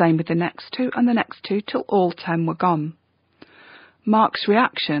do the same with the next 2 and the next 2 till all 10 were gone. Mark's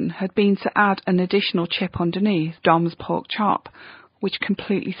reaction had been to add an additional chip underneath Dom's pork chop, which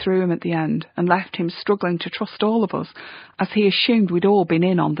completely threw him at the end and left him struggling to trust all of us, as he assumed we'd all been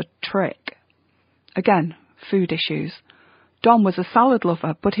in on the trick. Again, food issues. Dom was a salad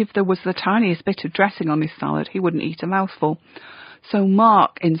lover, but if there was the tiniest bit of dressing on his salad, he wouldn't eat a mouthful. So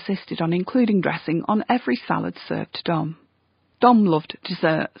Mark insisted on including dressing on every salad served to Dom. Dom loved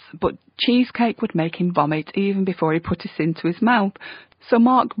desserts, but cheesecake would make him vomit even before he put it into his mouth, so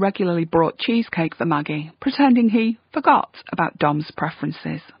Mark regularly brought cheesecake for Maggie, pretending he forgot about Dom's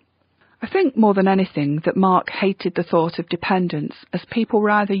preferences. I think more than anything that Mark hated the thought of dependence, as people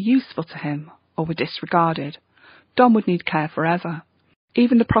were either useful to him or were disregarded. Dom would need care forever.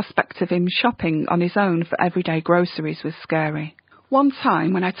 Even the prospect of him shopping on his own for everyday groceries was scary. One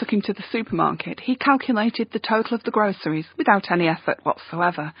time, when I took him to the supermarket, he calculated the total of the groceries without any effort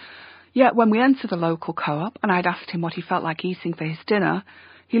whatsoever. Yet when we entered the local co-op and I'd asked him what he felt like eating for his dinner,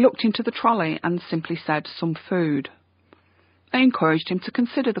 he looked into the trolley and simply said, "Some food." I encouraged him to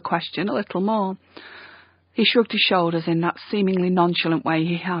consider the question a little more. He shrugged his shoulders in that seemingly nonchalant way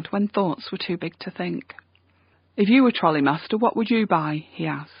he had when thoughts were too big to think. "If you were trolley master, what would you buy?" he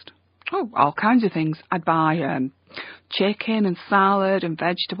asked. "Oh, all kinds of things. I'd buy chicken and salad and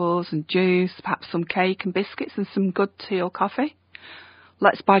vegetables and juice, perhaps some cake and biscuits and some good tea or coffee."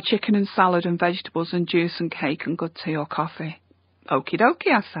 "Let's buy chicken and salad and vegetables and juice and cake and good tea or coffee." "Okie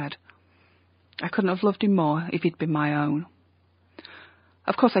dokie," I said. I couldn't have loved him more if he'd been my own.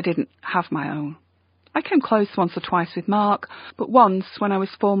 Of course I didn't have my own. I came close once or twice with Mark, but once, when I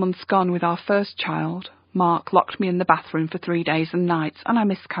was 4 months gone with our first child, Mark locked me in the bathroom for 3 days and nights, and I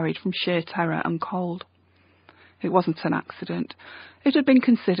miscarried from sheer terror and cold. It wasn't an accident. It had been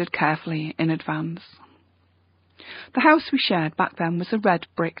considered carefully in advance. The house we shared back then was a red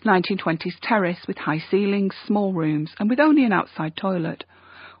brick 1920s terrace with high ceilings, small rooms, and with only an outside toilet.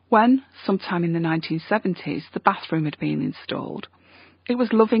 When, sometime in the 1970s, the bathroom had been installed, it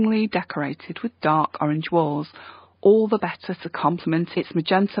was lovingly decorated with dark orange walls, all the better to complement its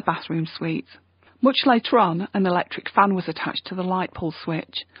magenta bathroom suite. Much later on, an electric fan was attached to the light pull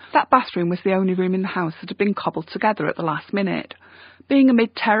switch. That bathroom was the only room in the house that had been cobbled together at the last minute. Being a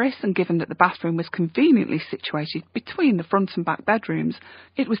mid-terrace, and given that the bathroom was conveniently situated between the front and back bedrooms,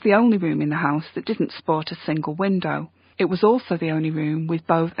 it was the only room in the house that didn't sport a single window. It was also the only room with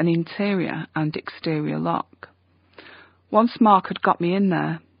both an interior and exterior lock. Once Mark had got me in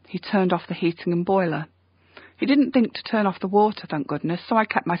there, he turned off the heating and boiler. He didn't think to turn off the water, thank goodness, so I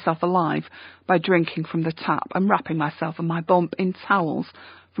kept myself alive by drinking from the tap and wrapping myself and my bump in towels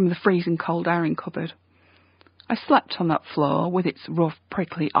from the freezing cold airing cupboard. I slept on that floor with its rough,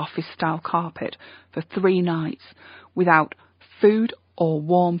 prickly office-style carpet for 3 nights without food or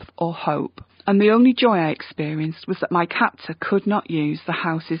warmth or hope, and the only joy I experienced was that my captor could not use the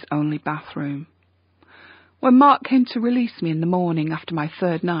house's only bathroom. When Mark came to release me in the morning after my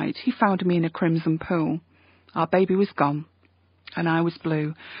 3rd night, he found me in a crimson pool. Our baby was gone, and I was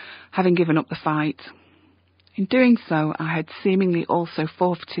blue, having given up the fight. In doing so, I had seemingly also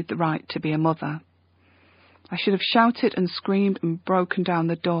forfeited the right to be a mother. I should have shouted and screamed and broken down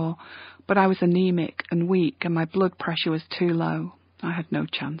the door, but I was anemic and weak, and my blood pressure was too low. I had no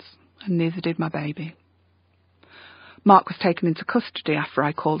chance, and neither did my baby. Mark was taken into custody after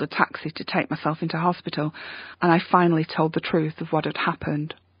I called a taxi to take myself into hospital, and I finally told the truth of what had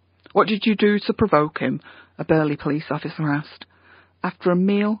happened. "What did you do to provoke him?" a burly police officer asked. After a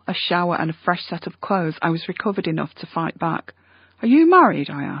meal, a shower and a fresh set of clothes, I was recovered enough to fight back. "Are you married?"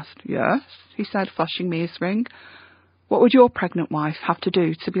 I asked. "Yes," he said, flashing me his ring. "What would your pregnant wife have to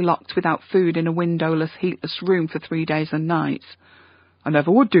do to be locked without food in a windowless, heatless room for 3 days and nights?" "I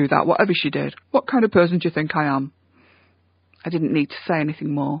never would do that, whatever she did. What kind of person do you think I am?" I didn't need to say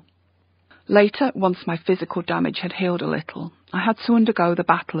anything more. Later, once my physical damage had healed a little, I had to undergo the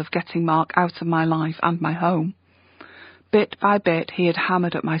battle of getting Mark out of my life and my home. Bit by bit, he had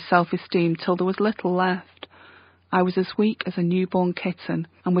hammered at my self-esteem till there was little left. I was as weak as a newborn kitten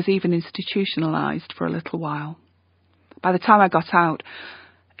and was even institutionalised for a little while. By the time I got out,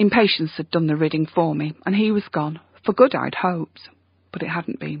 impatience had done the ridding for me, and he was gone. For good, I'd hoped, but it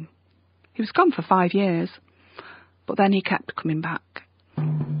hadn't been. He was gone for 5 years, but then he kept coming back.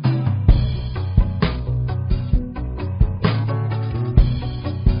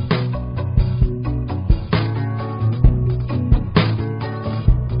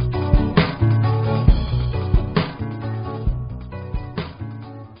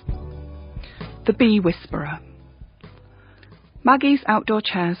 The Bee Whisperer. Maggie's outdoor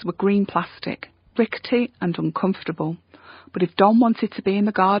chairs were green plastic, rickety and uncomfortable, but if Dom wanted to be in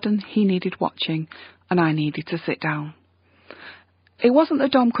the garden, he needed watching, and I needed to sit down. It wasn't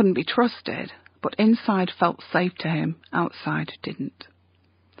that Dom couldn't be trusted, but inside felt safe to him, outside didn't.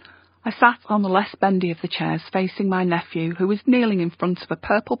 I sat on the less bendy of the chairs facing my nephew, who was kneeling in front of a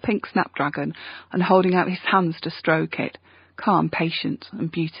purple-pink snapdragon and holding out his hands to stroke it, calm, patient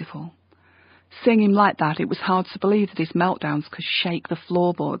and beautiful. Seeing him like that, it was hard to believe that his meltdowns could shake the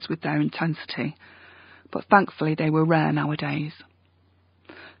floorboards with their intensity, but thankfully they were rare nowadays.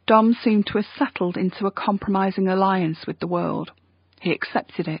 Dom seemed to have settled into a compromising alliance with the world. He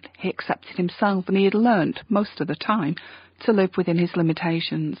accepted it, he accepted himself, and he had learnt, most of the time, to live within his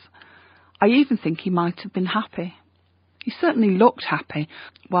limitations. I even think he might have been happy. He certainly looked happy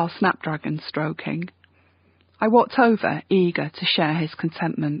while snapdragon stroking. I walked over, eager to share his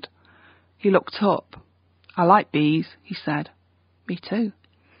contentment. He looked up. "I like bees," he said. "Me too."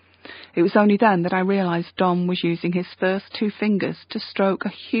 It was only then that I realised Dom was using his first 2 fingers to stroke a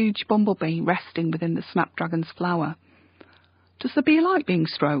huge bumblebee resting within the snapdragon's flower. "Does the bee like being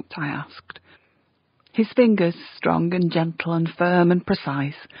stroked?" I asked. His fingers, strong and gentle and firm and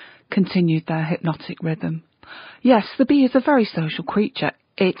precise, continued their hypnotic rhythm. "Yes, the bee is a very social creature.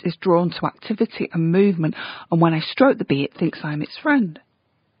 It is drawn to activity and movement, and when I stroke the bee, it thinks I am its friend."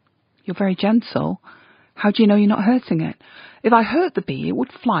 "You're very gentle. How do you know you're not hurting it?" "If I hurt the bee, it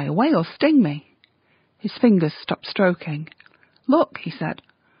would fly away or sting me." His fingers stopped stroking. "Look," he said.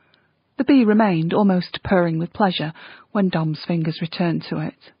 The bee remained, almost purring with pleasure, when Dom's fingers returned to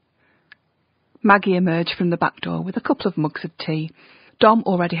it. Maggie emerged from the back door with a couple of mugs of tea. Dom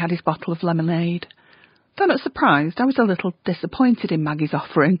already had his bottle of lemonade. Though not surprised, I was a little disappointed in Maggie's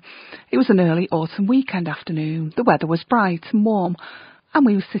offering. It was an early autumn weekend afternoon. The weather was bright and warm, and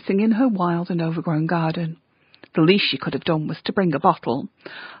we were sitting in her wild and overgrown garden. The least she could have done was to bring a bottle,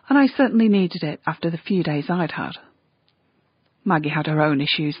 and I certainly needed it after the few days I'd had. Maggie had her own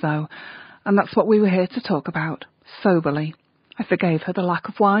issues, though, and that's what we were here to talk about, soberly. I forgave her the lack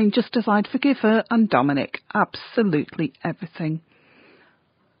of wine, just as I'd forgive her and Dominic absolutely everything.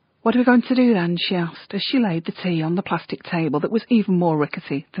 "What are we going to do then?" she asked, as she laid the tea on the plastic table that was even more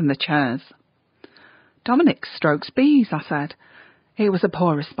rickety than the chairs. "Dominic strokes bees," I said. It was a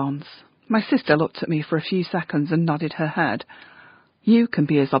poor response. My sister looked at me for a few seconds and nodded her head. "You can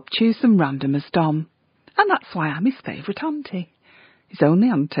be as obtuse and random as Dom, and that's why I'm his favourite auntie." "His only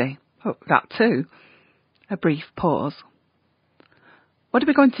auntie?" "Oh, that too." A brief pause. "What are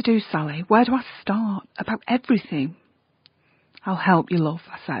we going to do, Sally? Where do I start? About everything." "I'll help you, love,"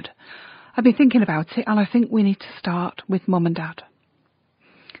 I said. "I've been thinking about it, and I think we need to start with Mum and Dad."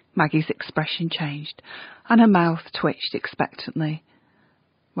 Maggie's expression changed, and her mouth twitched expectantly.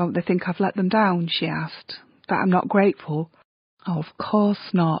 "Won't they think I've let them down?" she asked. "That I'm not grateful?" "Oh, of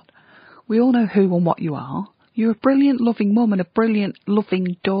course not. We all know who and what you are. You're a brilliant, loving mum and a brilliant,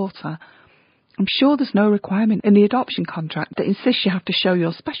 loving daughter. I'm sure there's no requirement in the adoption contract that insists you have to show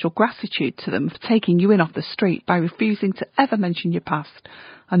your special gratitude to them for taking you in off the street by refusing to ever mention your past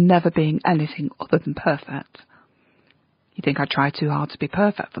and never being anything other than perfect. You think I try too hard to be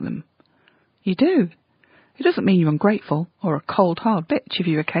perfect for them? You do. It doesn't mean you're ungrateful or a cold, hard bitch if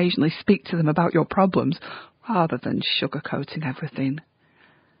you occasionally speak to them about your problems rather than sugarcoating everything."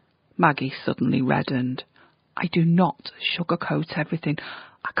 Maggie suddenly reddened. "I do not sugarcoat everything.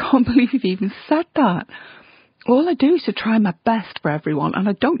 I can't believe you've even said that. All I do is to try my best for everyone, and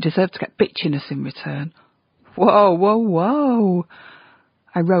I don't deserve to get bitchiness in return." "Whoa, whoa, whoa."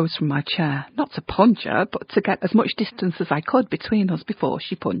 I rose from my chair, not to punch her, but to get as much distance as I could between us before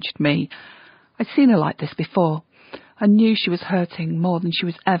she punched me. I'd seen her like this before, I knew she was hurting more than she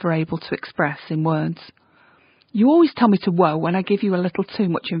was ever able to express in words. You always tell me to whoa when I give you a little too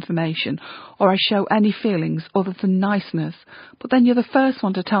much information, or I show any feelings other than niceness, but then you're the first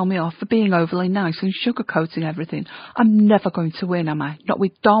one to tell me off for being overly nice and sugarcoating everything. I'm never going to win, am I? Not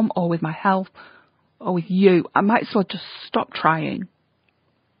with Dom, or with my health, or with you. I might as well just stop trying.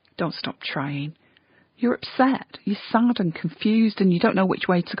 Don't stop trying. You're upset, you're sad and confused, and you don't know which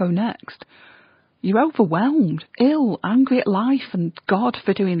way to go next. You're overwhelmed, ill, angry at life and God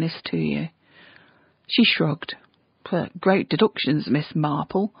for doing this to you. She shrugged. Great deductions, Miss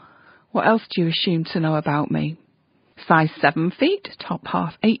Marple. What else do you assume to know about me? Size 7 feet, top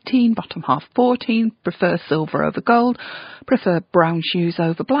half 18, bottom half 14, prefer silver over gold, prefer brown shoes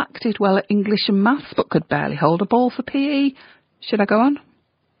over black, did well at English and maths but could barely hold a ball for PE. Should I go on?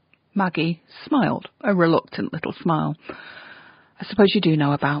 Maggie smiled, a reluctant little smile. I suppose you do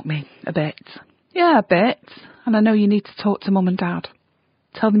know about me, a bit. Yeah, a bit, and I know you need to talk to Mum and Dad.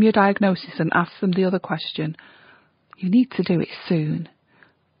 Tell them your diagnosis and ask them the other question. You need to do it soon.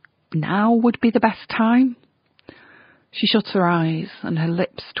 Now would be the best time. She shut her eyes and her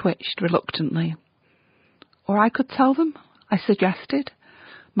lips twitched reluctantly. Or I could tell them, I suggested.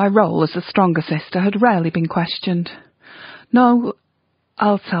 My role as the stronger sister had rarely been questioned. No,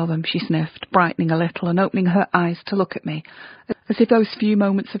 I'll tell them, she sniffed, brightening a little and opening her eyes to look at me, as if those few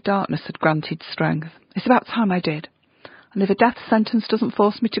moments of darkness had granted strength. It's about time I did. And if a death sentence doesn't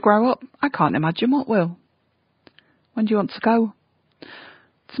force me to grow up, I can't imagine what will. When do you want to go?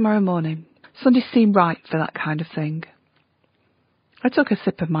 Tomorrow morning. Sundays seem right for that kind of thing. I took a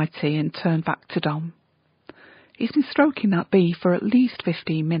sip of my tea and turned back to Dom. He's been stroking that bee for at least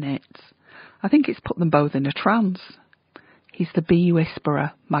 15 minutes. I think it's put them both in a trance. He's the bee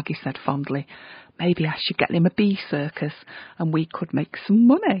whisperer, Maggie said fondly. Maybe I should get him a bee circus and we could make some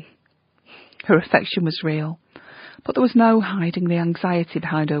money. Her affection was real, but there was no hiding the anxiety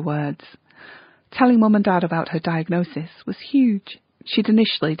behind her words. Telling Mum and Dad about her diagnosis was huge. She'd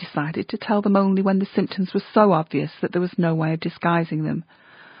initially decided to tell them only when the symptoms were so obvious that there was no way of disguising them.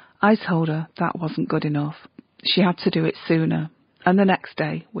 I told her that wasn't good enough. She had to do it sooner, and the next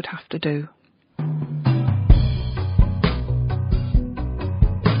day would have to do.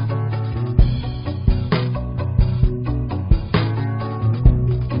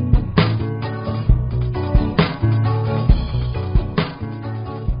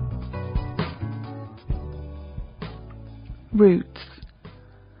 Roots.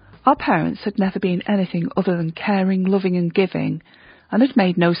 Our parents had never been anything other than caring, loving and giving, and had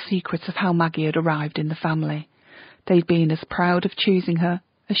made no secret of how Maggie had arrived in the family. They'd been as proud of choosing her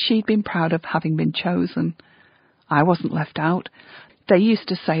as she'd been proud of having been chosen. I wasn't left out. They used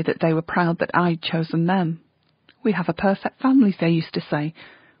to say that they were proud that I'd chosen them. We have a perfect family, they used to say.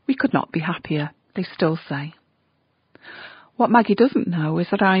 We could not be happier, they still say. What Maggie doesn't know is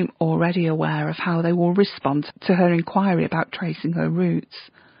that I'm already aware of how they will respond to her inquiry about tracing her roots.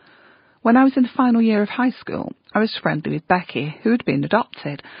 When I was in the final year of high school, I was friendly with Becky, who had been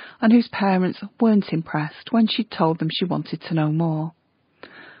adopted, and whose parents weren't impressed when she'd told them she wanted to know more.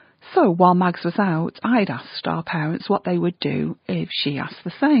 So while Mags was out, I'd asked our parents what they would do if she asked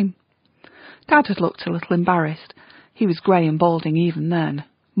the same. Dad had looked a little embarrassed. He was grey and balding even then.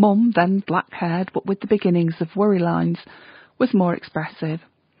 Mum, then black-haired but with the beginnings of worry lines, was more expressive.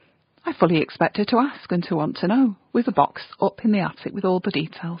 I fully expect her to ask and to want to know, with a box up in the attic with all the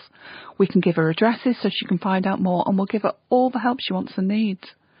details. We can give her addresses so she can find out more, and we'll give her all the help she wants and needs.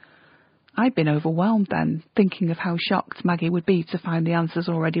 I'd been overwhelmed then, thinking of how shocked Maggie would be to find the answers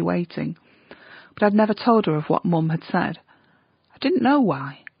already waiting. But I'd never told her of what Mum had said. I didn't know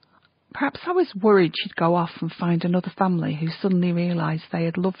why. Perhaps I was worried she'd go off and find another family who suddenly realised they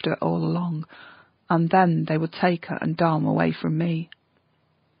had loved her all along, and then they would take her and Dom away from me.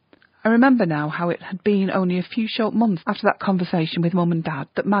 I remember now how it had been only a few short months after that conversation with Mum and Dad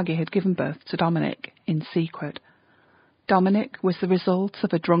that Maggie had given birth to Dominic in secret. Dominic was the result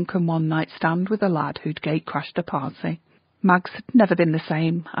of a drunken one-night stand with a lad who'd gate-crashed a party. Mags had never been the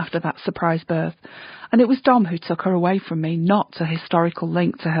same after that surprise birth, and it was Dom who took her away from me, not a historical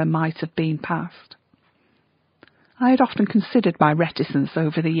link to her might-have-been past. I had often considered my reticence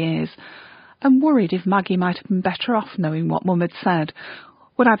over the years, and worried if Maggie might have been better off knowing what Mum had said.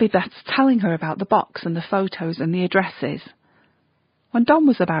 Would I be better telling her about the box and the photos and the addresses? When Dom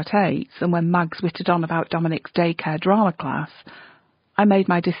was about 8, and when Mags wittered on about Dominic's daycare drama class, I made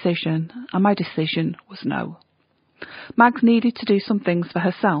my decision, and my decision was no. Mags needed to do some things for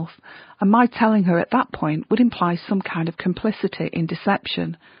herself, and my telling her at that point would imply some kind of complicity in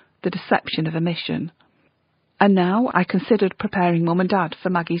deception, the deception of omission. And now I considered preparing Mum and Dad for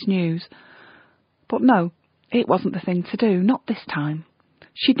Maggie's news. But no, It wasn't the thing to do, not this time.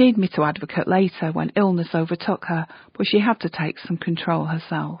 She'd need me to advocate later when illness overtook her, but she had to take some control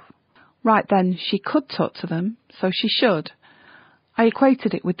herself. Right then, she could talk to them, so she should. I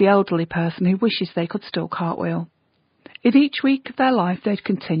equated it with the elderly person who wishes they could still cartwheel. If each week of their life they'd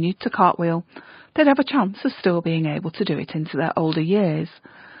continued to cartwheel, they'd have a chance of still being able to do it into their older years.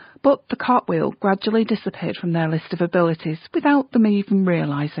 But the cartwheel gradually disappeared from their list of abilities without them even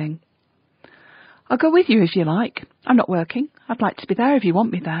realising. I'll go with you if you like. I'm not working. I'd like to be there if you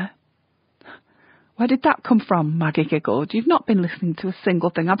want me there. Where did that come from? Maggie giggled. You've not been listening to a single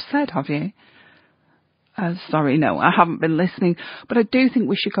thing I've said, have you? Sorry, no, I haven't been listening, but I do think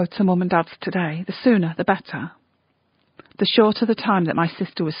we should go to Mum and Dad's today. The sooner, the better. The shorter the time that my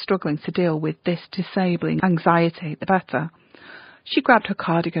sister was struggling to deal with this disabling anxiety, the better. She grabbed her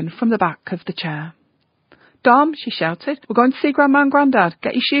cardigan from the back of the chair. Dom, she shouted, we're going to see Grandma and Grandad.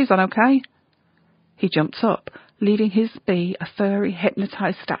 Get your shoes on, okay? He jumped up, leaving his bee a furry,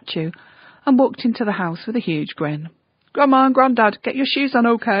 hypnotised statue, and walked into the house with a huge grin. Grandma and Grandad, get your shoes on,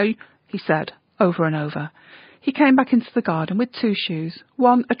 okay? He said, over and over. He came back into the garden with 2 shoes,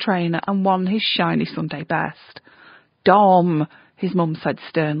 one a trainer and one his shiny Sunday best. Dom, his mum said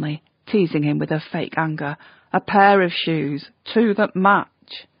sternly, teasing him with her fake anger. A pair of shoes, 2 that match.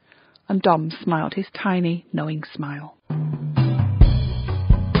 And Dom smiled his tiny, knowing smile.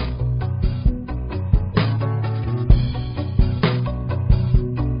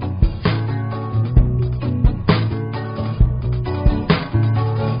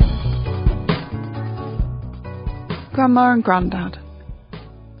 Grandma and Grandad.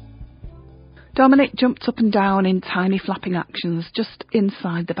 Dominic jumped up and down in tiny flapping actions just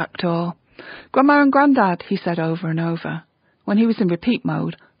inside the back door. Grandma and Grandad, he said over and over. When he was in repeat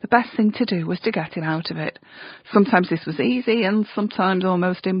mode, the best thing to do was to get him out of it. Sometimes this was easy and sometimes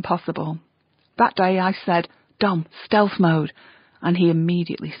almost impossible. That day I said, Dom, stealth mode, and he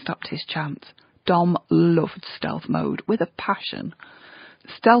immediately stopped his chant. Dom loved stealth mode with a passion.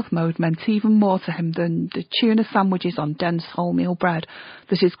 Stealth mode meant even more to him than the tuna sandwiches on dense wholemeal bread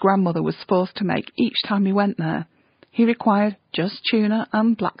that his grandmother was forced to make each time he went there. He required just tuna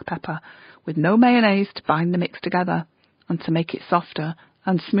and black pepper, with no mayonnaise to bind the mix together, and to make it softer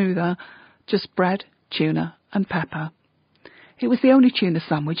and smoother, just bread, tuna and pepper. It was the only tuna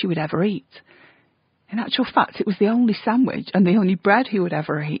sandwich he would ever eat. In actual fact, it was the only sandwich and the only bread he would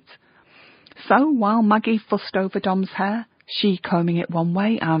ever eat. So, while Maggie fussed over Dom's hair, she combing it one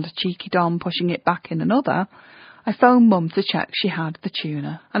way and cheeky Dom pushing it back in another, I phoned Mum to check she had the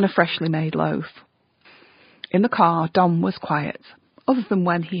tuna and a freshly made loaf. In the car, Dom was quiet, other than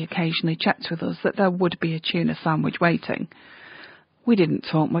when he occasionally checked with us that there would be a tuna sandwich waiting. We didn't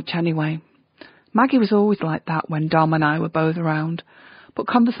talk much anyway. Maggie was always like that when Dom and I were both around, but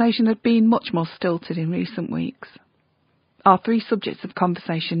conversation had been much more stilted in recent weeks. Our 3 subjects of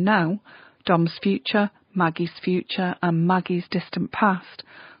conversation now, Dom's future, Maggie's future and Maggie's distant past,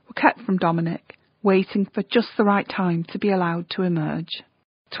 were kept from Dominic, waiting for just the right time to be allowed to emerge.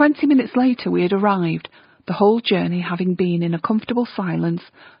 20 minutes later we had arrived, the whole journey having been in a comfortable silence,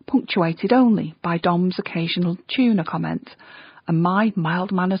 punctuated only by Dom's occasional tuna comment, and my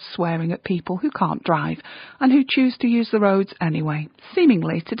mild-mannered swearing at people who can't drive and who choose to use the roads anyway,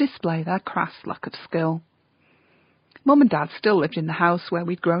 seemingly to display their crass lack of skill. Mum and Dad still lived in the house where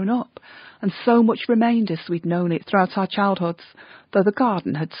we'd grown up, and so much remained as we'd known it throughout our childhoods, though the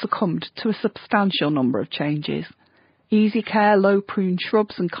garden had succumbed to a substantial number of changes. Easy care low prune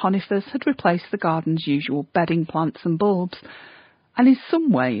shrubs and conifers had replaced the garden's usual bedding plants and bulbs, and in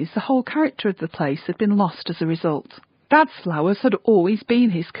some ways the whole character of the place had been lost as a result. Dad's flowers had always been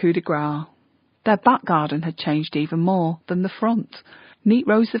his coup de grace. Their back garden had changed even more than the front. Neat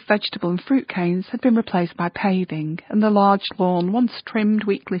rows of vegetable and fruit canes had been replaced by paving, and the large lawn, once trimmed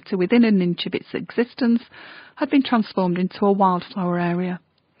weekly to within an inch of its existence, had been transformed into a wildflower area.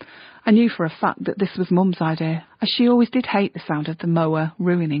 I knew for a fact that this was Mum's idea, as she always did hate the sound of the mower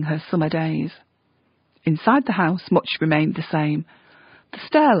ruining her summer days. Inside the house, much remained the same. The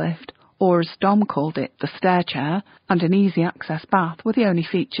stair lift, or as Dom called it, the stair chair, and an easy access bath were the only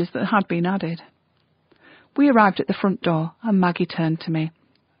features that had been added. We arrived at the front door, and Maggie turned to me.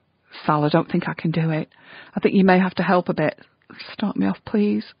 Sal, I don't think I can do it. I think you may have to help a bit. Start me off,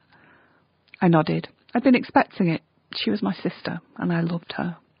 please. I nodded. I'd been expecting it. She was my sister, and I loved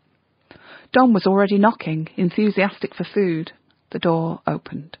her. Dom was already knocking, enthusiastic for food. The door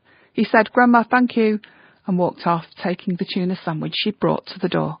opened. He said, Grandma, thank you, and walked off, taking the tuna sandwich she'd brought to the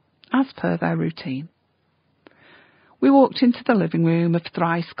door, as per their routine. We walked into the living room of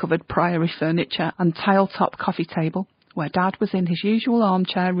thrice-covered priory furniture and tile-top coffee table, where Dad was in his usual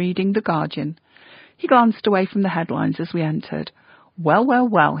armchair reading The Guardian. He glanced away from the headlines as we entered. Well, well,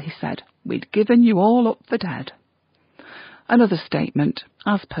 well, he said, we'd given you all up for dead. Another statement,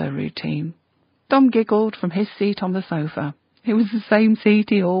 as per routine. Dom giggled from his seat on the sofa. It was the same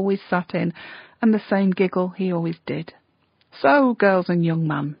seat he always sat in, and the same giggle he always did. So, girls and young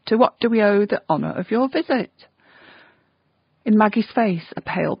man, to what do we owe the honour of your visit? In Maggie's face, a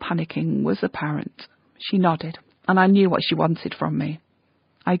pale panicking was apparent. She nodded, and I knew what she wanted from me.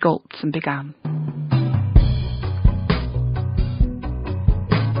 I gulped and began.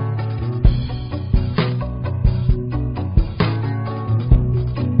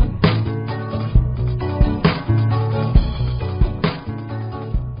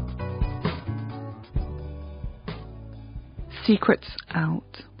 Secrets out.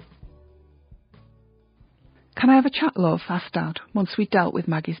 Can I have a chat, love? Asked Dad, once we'd dealt with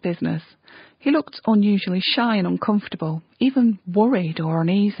Maggie's business. He looked unusually shy and uncomfortable, even worried or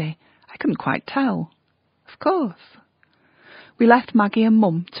uneasy. I couldn't quite tell. Of course. We left Maggie and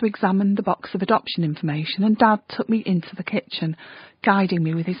Mum to examine the box of adoption information, and Dad took me into the kitchen, guiding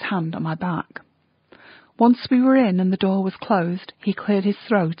me with his hand on my back. Once we were in and the door was closed, he cleared his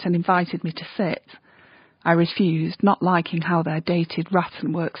throat and invited me to sit. I refused, not liking how their dated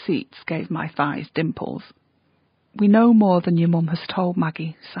rat-and-work seats gave my thighs dimples. We know more than your mum has told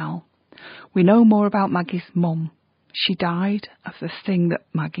Maggie, Sal. We know more about Maggie's mum. She died of the thing that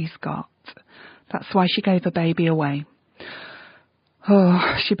Maggie's got. That's why she gave her baby away.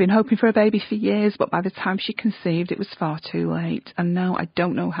 Oh, she'd been hoping for a baby for years, but by the time she conceived, it was far too late. And now I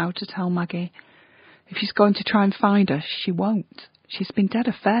don't know how to tell Maggie. If she's going to try and find her, she won't. She's been dead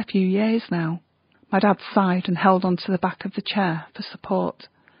a fair few years now. My dad sighed and held onto the back of the chair for support.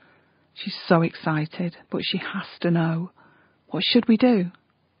 She's so excited, but she has to know. What should we do?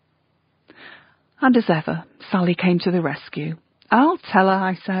 And as ever, Sally came to the rescue. I'll tell her,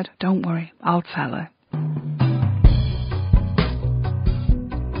 I said. Don't worry, I'll tell her.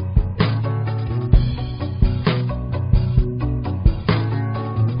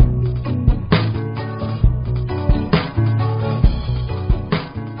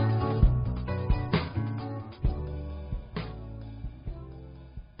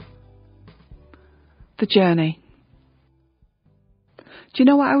 The journey. Do you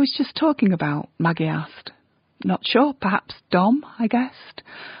know what I was just talking about? Maggie asked. Not sure, perhaps Dom, I guessed.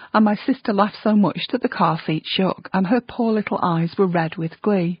 And my sister laughed so much that the car seat shook and her poor little eyes were red with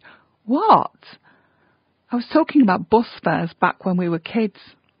glee. What? I was talking about bus fares back when we were kids.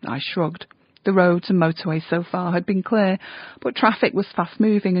 I shrugged. The roads and motorways so far had been clear, but traffic was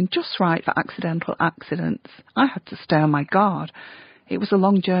fast-moving and just right for accidental accidents. I had to stay on my guard. It was a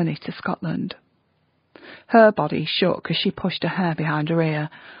long journey to Scotland. Her body shook as she pushed her hair behind her ear.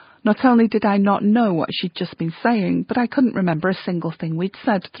 Not only did I not know what she'd just been saying, but I couldn't remember a single thing we'd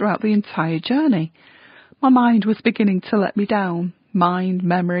said throughout the entire journey. My mind was beginning to let me down. Mind,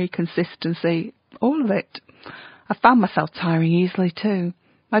 memory, consistency, all of it. I found myself tiring easily too.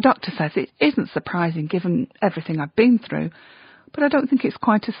 My doctor says it isn't surprising given everything I've been through, but I don't think it's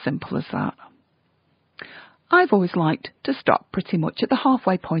quite as simple as that. I've always liked to stop pretty much at the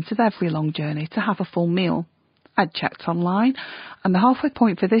halfway point of every long journey to have a full meal. I'd checked online, and the halfway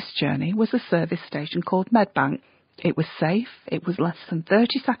point for this journey was a service station called Medbank. It was safe, it was less than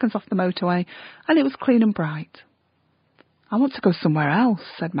 30 seconds off the motorway, and it was clean and bright. I want to go somewhere else,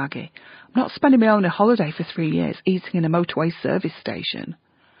 said Maggie. I'm not spending my own holiday for 3 years eating in a motorway service station.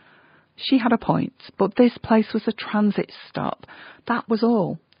 She had a point, but this place was a transit stop. That was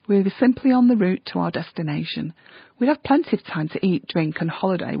all. We were simply on the route to our destination. We'd have plenty of time to eat, drink and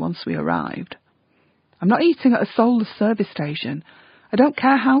holiday once we arrived. I'm not eating at a soulless service station. I don't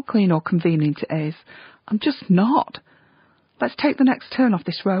care how clean or convenient it is. I'm just not. Let's take the next turn off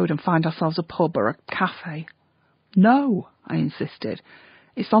this road and find ourselves a pub or a cafe. No, I insisted.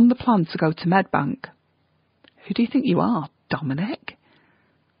 It's on the plan to go to Medbank. Who do you think you are, Dominic?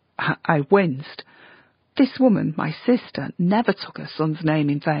 I winced. This woman, my sister, never took her son's name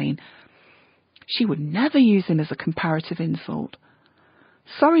in vain. She would never use him as a comparative insult.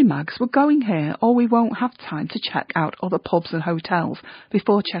 Sorry, Mags, we're going here, or we won't have time to check out other pubs and hotels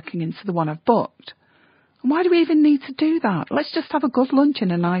before checking into the one I've booked. And why do we even need to do that? Let's just have a good lunch in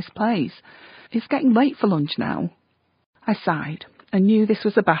a nice place. It's getting late for lunch now. I sighed and knew this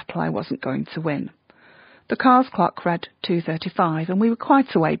was a battle I wasn't going to win. The car's clock read 2:35 and we were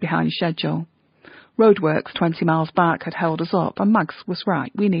quite a way behind schedule. Roadworks 20 miles back had held us up, and Mags was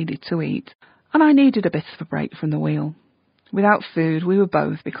right, we needed to eat, and I needed a bit of a break from the wheel. Without food, we were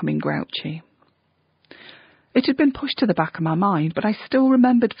both becoming grouchy. It had been pushed to the back of my mind, but I still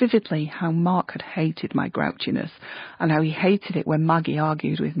remembered vividly how Mark had hated my grouchiness, and how he hated it when Maggie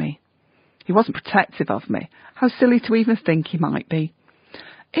argued with me. He wasn't protective of me. How silly to even think he might be.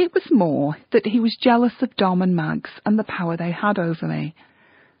 It was more that he was jealous of Dom and Mags and the power they had over me.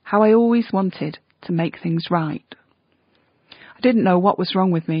 How I always wanted to make things right. I didn't know what was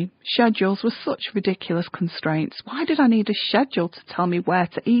wrong with me. Schedules were such ridiculous constraints. Why did I need a schedule to tell me where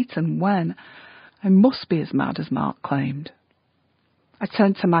to eat and when? I must be as mad as Mark claimed. I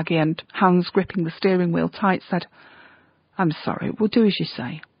turned to Maggie and, hands gripping the steering wheel tight, said, "I'm sorry, we'll do as you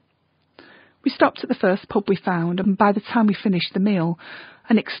say." We stopped at the first pub we found, and by the time we finished the meal,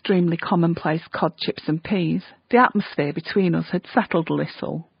 an extremely commonplace cod, chips and peas, the atmosphere between us had settled a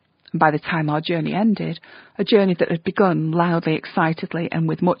little. And by the time our journey ended, a journey that had begun loudly, excitedly and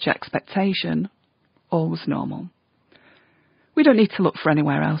with much expectation, all was normal. "We don't need to look for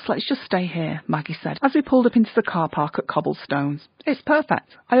anywhere else. Let's just stay here," Maggie said, as we pulled up into the car park at Cobblestones. "It's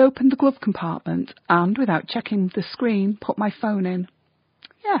perfect." I opened the glove compartment and, without checking the screen, put my phone in.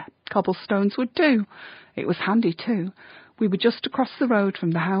 Yeah, Cobblestones would do. It was handy too. We were just across the road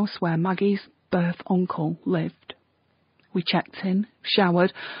from the house where Maggie's birth uncle lived. We checked in,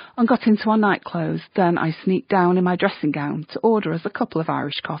 showered, and got into our night clothes. Then I sneaked down in my dressing gown to order us a couple of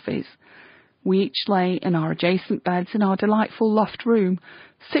Irish coffees. We each lay in our adjacent beds in our delightful loft room,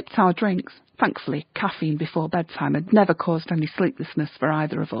 sipped our drinks. Thankfully, caffeine before bedtime had never caused any sleeplessness for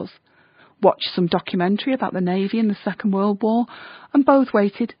either of us. Watched some documentary about the Navy in the Second World War, and both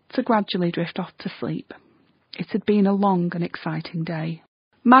waited to gradually drift off to sleep. It had been a long and exciting day.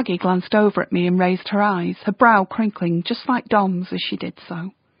 Maggie glanced over at me and raised her eyes, her brow crinkling just like Dom's as she did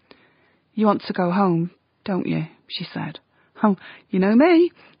so. "You want to go home, don't you?" she said. "Oh, you know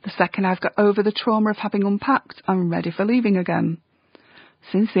me. The second I've got over the trauma of having unpacked, I'm ready for leaving again.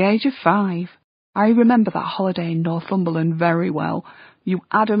 Since the age of 5. I remember that holiday in Northumberland very well. You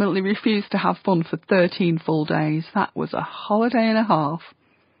adamantly refused to have fun for 13 full days. That was a holiday and a half."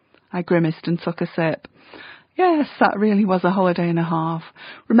 I grimaced and took a sip. Yes, that really was a holiday and a half.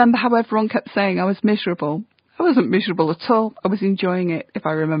 Remember how everyone kept saying I was miserable? I wasn't miserable at all. I was enjoying it, if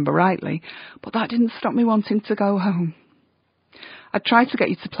I remember rightly. But that didn't stop me wanting to go home. I tried to get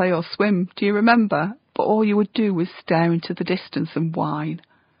you to play or swim, do you remember? But all you would do was stare into the distance and whine.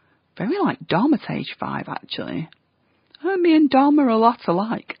 Very like Dom at age 5, actually. Me and Dom are a lot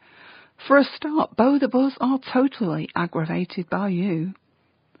alike. For a start, both of us are totally aggravated by you.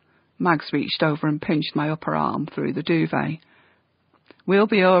 Mags reached over and pinched my upper arm through the duvet. "We'll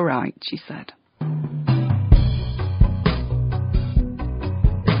be all right," she said.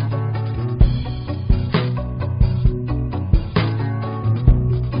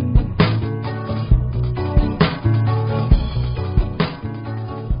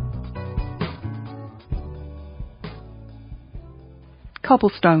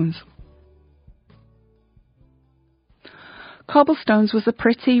 Cobblestones. Cobblestones was a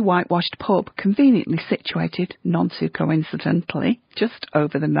pretty whitewashed pub conveniently situated, none too coincidentally, just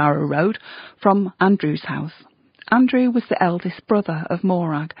over the narrow road from Andrew's house. Andrew was the eldest brother of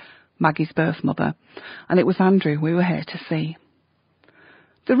Morag, Maggie's birth mother, and it was Andrew we were here to see.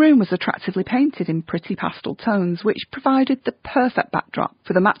 The room was attractively painted in pretty pastel tones, which provided the perfect backdrop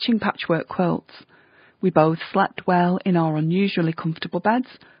for the matching patchwork quilts. We both slept well in our unusually comfortable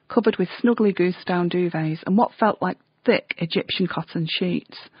beds, covered with snugly goose-down duvets and what felt like thick Egyptian cotton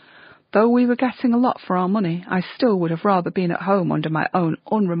sheets. Though we were getting a lot for our money, I still would have rather been at home under my own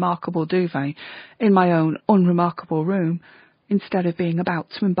unremarkable duvet, in my own unremarkable room, instead of being about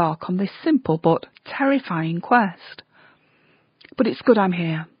to embark on this simple but terrifying quest. But it's good I'm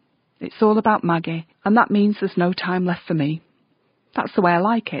here. It's all about Maggie, and that means there's no time left for me. That's the way I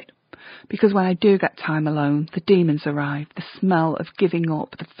like it. Because when I do get time alone, the demons arrive, the smell of giving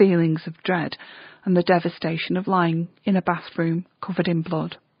up, the feelings of dread, and the devastation of lying in a bathroom covered in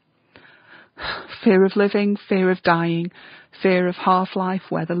blood. Fear of living, fear of dying, fear of half-life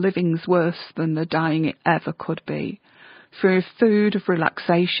where the living's worse than the dying it ever could be. Fear of food, of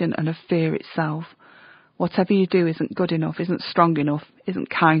relaxation, and of fear itself. Whatever you do isn't good enough, isn't strong enough,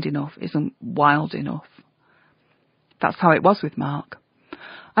 isn't kind enough, isn't wild enough. That's how it was with Mark.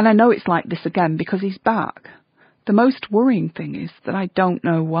 And I know it's like this again because he's back. The most worrying thing is that I don't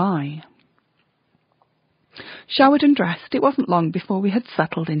know why. Showered and dressed, it wasn't long before we had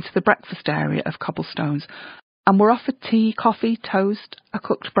settled into the breakfast area of Cobblestones and were offered tea, coffee, toast, a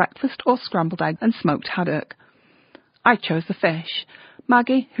cooked breakfast or scrambled egg and smoked haddock. I chose the fish.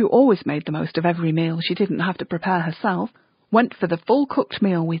 Maggie, who always made the most of every meal she didn't have to prepare herself, went for the full cooked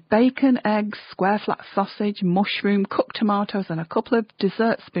meal with bacon, eggs, square flat sausage, mushroom, cooked tomatoes and a couple of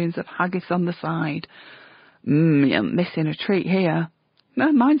dessert spoons of haggis on the side. You're missing a treat here.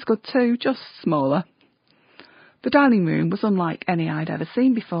 Mine's good too, just smaller. The dining room was unlike any I'd ever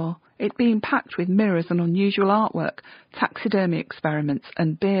seen before, it being packed with mirrors and unusual artwork, taxidermy experiments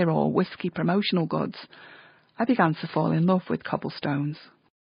and beer or whiskey promotional goods. I began to fall in love with cobblestones.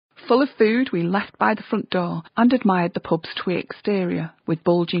 Full of food, we left by the front door and admired the pub's twee exterior, with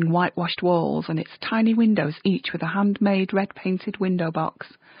bulging whitewashed walls and its tiny windows, each with a handmade red-painted window box.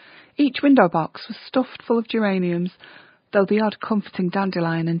 Each window box was stuffed full of geraniums, though the odd comforting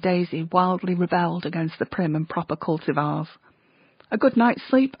dandelion and daisy wildly rebelled against the prim and proper cultivars. A good night's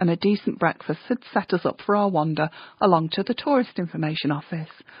sleep and a decent breakfast had set us up for our wander along to the tourist information office.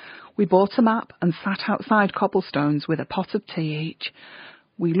 We bought a map and sat outside Cobblestones with a pot of tea each.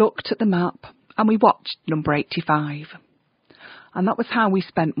 We looked at the map and we watched number 85. And that was how we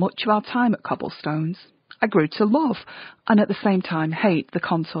spent much of our time at Cobblestones. I grew to love and at the same time hate the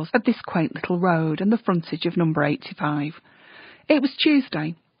contours of this quaint little road and the frontage of number 85. It was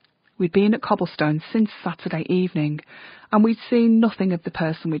Tuesday. We'd been at Cobblestones since Saturday evening, and we'd seen nothing of the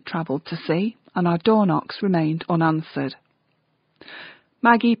person we'd travelled to see, and our door knocks remained unanswered.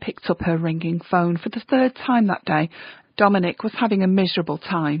 Maggie picked up her ringing phone for the third time that day. Dominic was having a miserable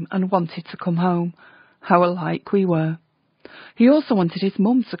time and wanted to come home. How alike we were. He also wanted his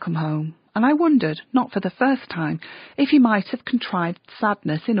mum to come home, and I wondered, not for the first time, if he might have contrived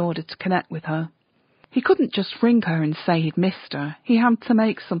sadness in order to connect with her. He couldn't just ring her and say he'd missed her. He had to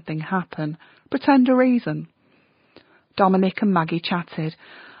make something happen, pretend a reason. Dominic and Maggie chatted,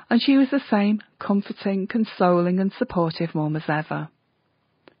 and she was the same comforting, consoling and supportive mum as ever.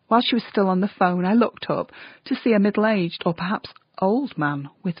 While she was still on the phone, I looked up to see a middle-aged, or perhaps old man,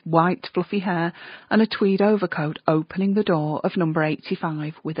 with white fluffy hair and a tweed overcoat opening the door of number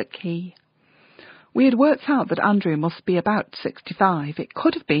 85 with a key. We had worked out that Andrew must be about 65. It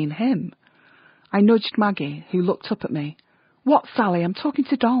could have been him. I nudged Maggie, who looked up at me. "What, Sally? I'm talking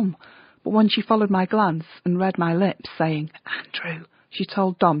to Dom." But when she followed my glance and read my lips, saying, "Andrew," she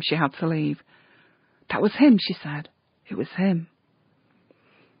told Dom she had to leave. "That was him," she said. "It was him."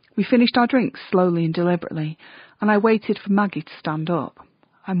 We finished our drinks slowly and deliberately, and I waited for Maggie to stand up.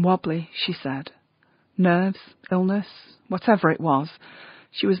 "I'm wobbly," she said. Nerves, illness, whatever it was,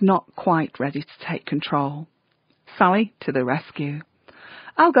 she was not quite ready to take control. Sally to the rescue.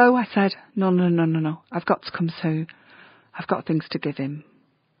 "I'll go," I said. No. I've got to come too. I've got things to give him."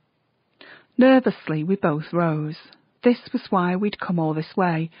 Nervously, we both rose. This was why we'd come all this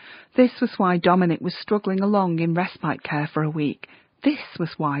way. This was why Dominic was struggling along in respite care for a week. This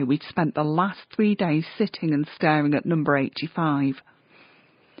was why we'd spent the last 3 days sitting and staring at number 85.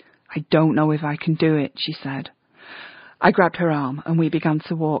 "I don't know if I can do it," she said. I grabbed her arm and we began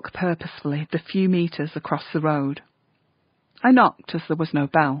to walk purposefully the few metres across the road. I knocked as there was no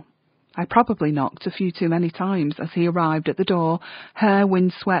bell. I probably knocked a few too many times as he arrived at the door, hair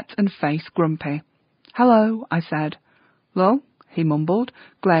windswept and face grumpy. "Hello," I said. "Hello," he mumbled,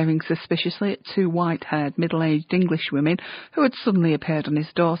 glaring suspiciously at 2 white-haired, middle-aged Englishwomen who had suddenly appeared on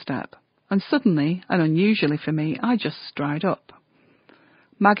his doorstep. And suddenly, and unusually for me, I just dried up.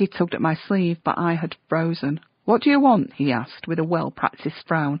 Maggie tugged at my sleeve, but I had frozen. "What do you want?" he asked, with a well-practised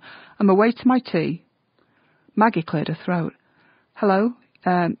frown. "I'm away to my tea." Maggie cleared her throat. "Hello,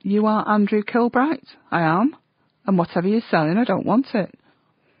 you are Andrew Kilbright?" "I am. And whatever you're selling, I don't want it."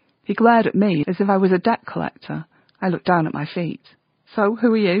 He glared at me as if I was a debt collector. I looked down at my feet. "So,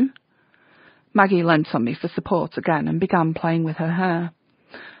 who are you?" Maggie leant on me for support again and began playing with her hair.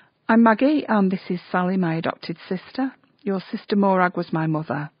 "I'm Maggie, and this is Sally, my adopted sister. Your sister Morag was my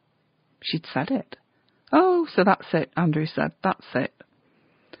mother." She'd said it. "Oh, so that's it," Andrew said. "That's it."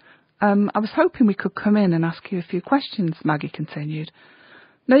 I was hoping we could come in and ask you a few questions," Maggie continued.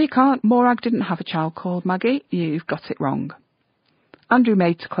 "No, you can't. Morag didn't have a child called Maggie. You've got it wrong." Andrew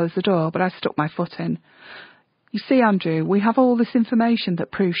made to close the door, but I stuck my foot in. "You see, Andrew, we have all this information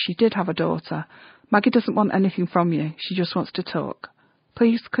that proves she did have a daughter. Maggie doesn't want anything from you. She just wants to talk.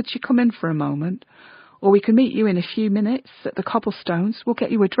 Please, could she come in for a moment? Or we can meet you in a few minutes at the Cobblestones. We'll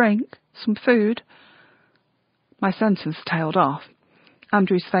get you a drink, some food." My sentence tailed off.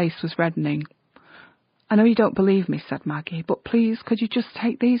 Andrew's face was reddening. "I know you don't believe me," said Maggie, "but please, could you just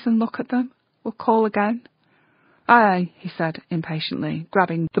take these and look at them? We'll call again." "Aye," he said impatiently,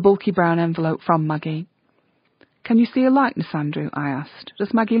 grabbing the bulky brown envelope from Maggie. "Can you see a likeness, Andrew?" I asked.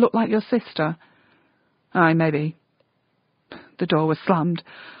 "Does Maggie look like your sister?" "Aye, maybe." The door was slammed,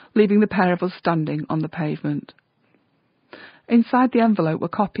 leaving the pair of us standing on the pavement. Inside the envelope were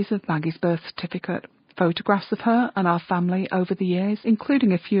copies of Maggie's birth certificate, photographs of her and our family over the years,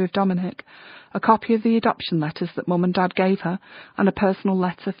 including a few of Dominic, a copy of the adoption letters that Mum and Dad gave her, and a personal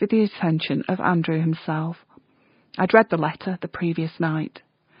letter for the attention of Andrew himself. I'd read the letter the previous night.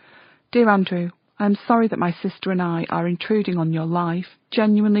 "Dear Andrew, I'm sorry that my sister and I are intruding on your life.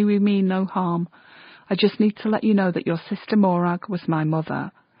 Genuinely, we mean no harm. I just need to let you know that your sister Morag was my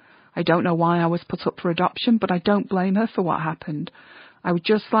mother. I don't know why I was put up for adoption, but I don't blame her for what happened. I would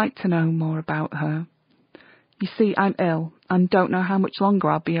just like to know more about her. You see, I'm ill and don't know how much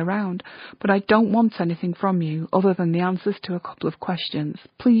longer I'll be around, but I don't want anything from you other than the answers to a couple of questions.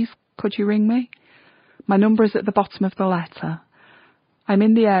 Please, could you ring me? My number is at the bottom of the letter. I'm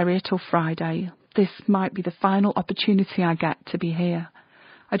in the area till Friday. This might be the final opportunity I get to be here.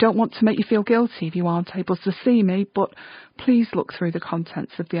 I don't want to make you feel guilty if you aren't able to see me, but please look through the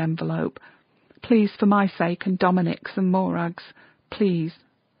contents of the envelope. Please, for my sake and Dominic's and Morag's. Please.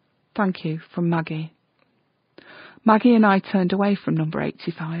 Thank you, from Maggie. Maggie and I turned away from number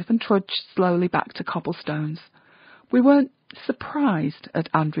 85 and trudged slowly back to Cobblestones. We weren't surprised at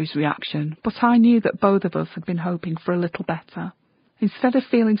Andrew's reaction, but I knew that both of us had been hoping for a little better. Instead of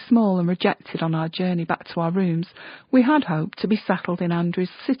feeling small and rejected on our journey back to our rooms, we had hoped to be settled in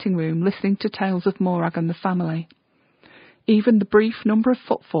Andrew's sitting room listening to tales of Morag and the family. Even the brief number of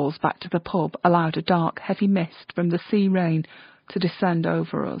footfalls back to the pub allowed a dark, heavy mist from the sea rain to descend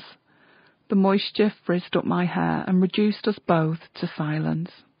over us. The moisture frizzed up my hair and reduced us both to silence.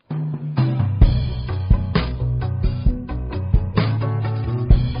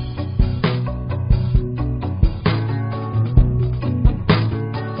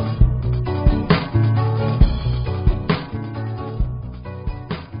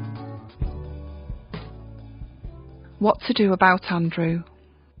 What to do about Andrew?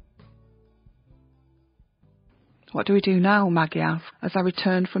 What do we do now? Maggie asked, as I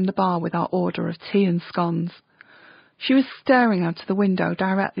returned from the bar with our order of tea and scones. She was staring out of the window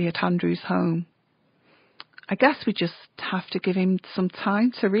directly at Andrew's home. I guess we just have to give him some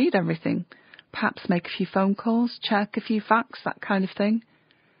time to read everything. Perhaps make a few phone calls, check a few facts, that kind of thing.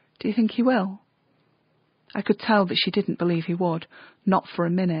 Do you think he will? I could tell that she didn't believe he would, not for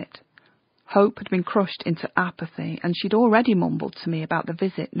a minute. Hope had been crushed into apathy, and she'd already mumbled to me about the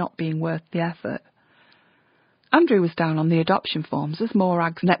visit not being worth the effort. Andrew was down on the adoption forms as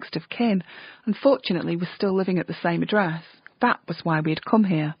Morag's next of kin, and fortunately was still living at the same address. That was why we had come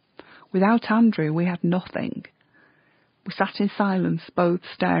here. Without Andrew, we had nothing. We sat in silence, both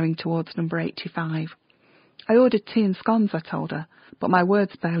staring towards number 85. I ordered tea and scones, I told her, but my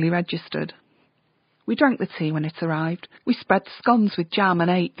words barely registered. We drank the tea when it arrived. We spread the scones with jam and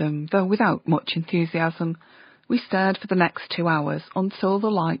ate them, though without much enthusiasm. We stared for the next 2 hours until the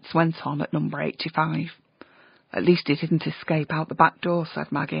lights went on at number 85. At least it didn't escape out the back door,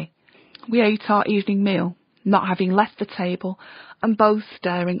 said Maggie. We ate our evening meal, not having left the table, and both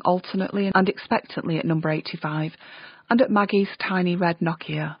staring alternately and expectantly at number 85 and at Maggie's tiny red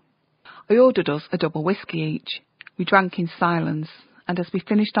Nokia. I ordered us a double whisky each. We drank in silence, and as we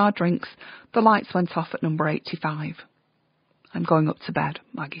finished our drinks, the lights went off at number 85. I'm going up to bed,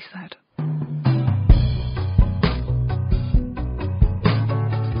 Maggie said.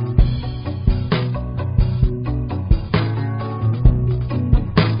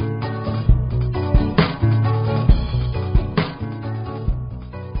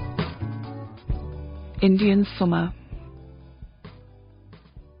 Indian summer.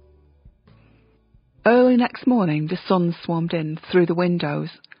 Early next morning the sun swarmed in through the windows.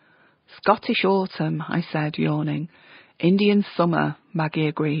 Scottish autumn, I said, yawning. Indian summer, Maggie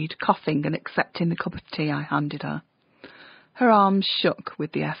agreed, coughing and accepting the cup of tea I handed her. Her arms shook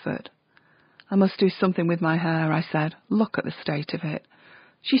with the effort. I must do something with my hair, I said. Look at the state of it.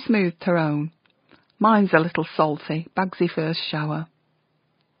 She smoothed her own. Mine's a little salty, Bagsy first shower.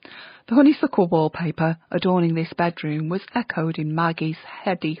 The honeysuckle wallpaper adorning this bedroom was echoed in Maggie's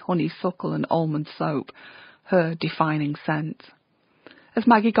heady honeysuckle and almond soap, her defining scent. As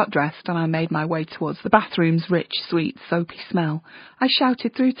Maggie got dressed and I made my way towards the bathroom's rich, sweet, soapy smell, I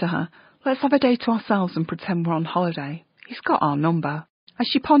shouted through to her, "Let's have a day to ourselves and pretend we're on holiday. He's got our number." As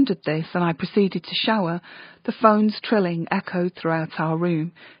she pondered this and I proceeded to shower, the phone's trilling echoed throughout our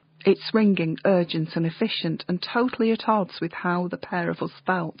room, its ringing urgent and efficient and totally at odds with how the pair of us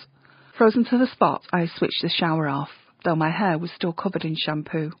felt. Frozen to the spot, I switched the shower off, though my hair was still covered in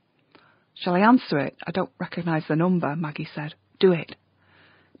shampoo. "Shall I answer it? I don't recognise the number," Maggie said. "Do it."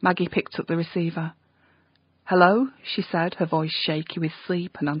 Maggie picked up the receiver. "Hello," she said, her voice shaky with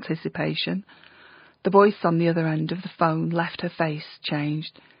sleep and anticipation. The voice on the other end of the phone left her face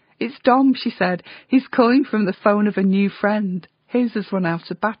changed. "It's Dom," she said. "He's calling from the phone of a new friend. His has run out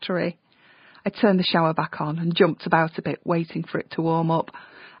of battery." I turned the shower back on and jumped about a bit, waiting for it to warm up.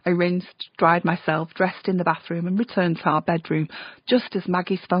 I rinsed, dried myself, dressed in the bathroom and returned to our bedroom just as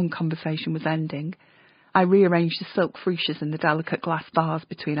Maggie's phone conversation was ending. I rearranged the silk freesias in the delicate glass vase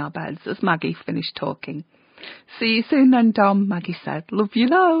between our beds as Maggie finished talking. "See you soon then, Dom," Maggie said. "Love you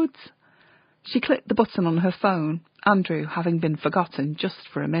loads." She clicked the button on her phone, Andrew having been forgotten just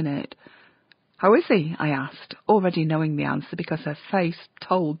for a minute. "How is he?" I asked, already knowing the answer because her face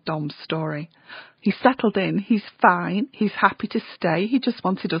told Dom's story. "He's settled in, he's fine, he's happy to stay, he just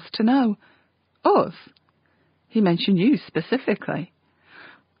wanted us to know." "Us?" "He mentioned you specifically."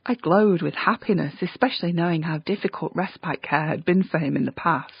 I glowed with happiness, especially knowing how difficult respite care had been for him in the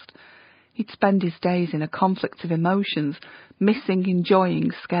past. He'd spend his days in a conflict of emotions, missing,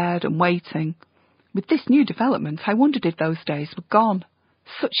 enjoying, scared and waiting. With this new development, I wondered if those days were gone.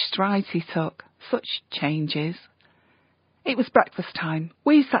 Such strides he took, such changes. It was breakfast time.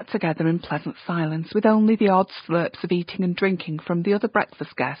 We sat together in pleasant silence, with only the odd slurps of eating and drinking from the other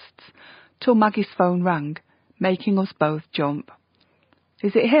breakfast guests, till Maggie's phone rang, making us both jump.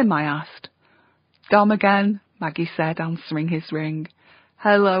 "Is it him?" I asked. "Dom again," Maggie said, answering his ring.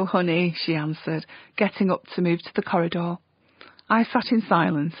 "Hello, honey," she answered, getting up to move to the corridor. I sat in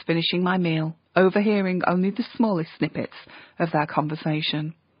silence, finishing my meal, overhearing only the smallest snippets of their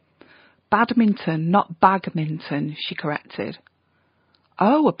conversation. "Badminton, not bagminton," she corrected.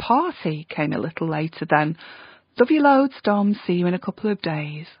 "Oh, a party," came a little later then. "Love you loads, Dom. See you in a couple of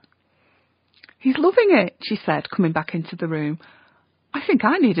days." "He's loving it," she said, coming back into the room. "I think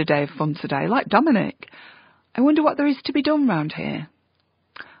I need a day of fun today, like Dominic. I wonder what there is to be done round here."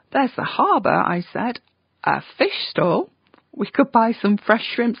 "There's the harbour," I said. "A fish stall. We could buy some fresh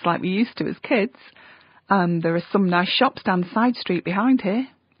shrimps like we used to as kids. There are some nice shops down the side street behind here.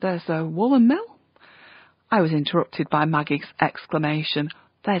 There's a woolen mill." I was interrupted by Maggie's exclamation.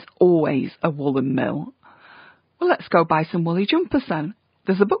 "There's always a woolen mill." "Well, let's go buy some woolly jumpers then.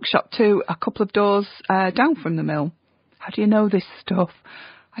 There's a bookshop too, a couple of doors down from the mill." "How do you know this stuff?"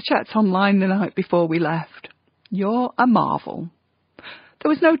 "I checked online the night before we left." "You're a marvel." There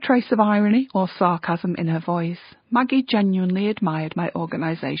was no trace of irony or sarcasm in her voice. Maggie genuinely admired my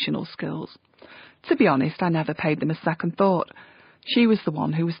organisational skills. To be honest, I never paid them a second thought. She was the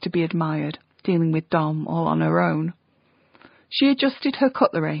one who was to be admired, dealing with Dom all on her own. She adjusted her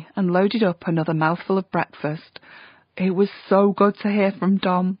cutlery and loaded up another mouthful of breakfast. It was so good to hear from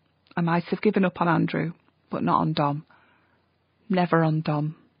Dom. I might have given up on Andrew, but not on Dom. Never on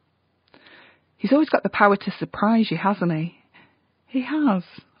Dom. He's always got the power to surprise you, hasn't he? He has,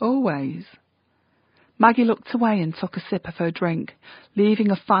 always. Maggie looked away and took a sip of her drink,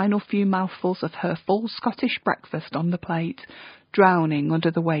 leaving a final few mouthfuls of her full Scottish breakfast on the plate, drowning under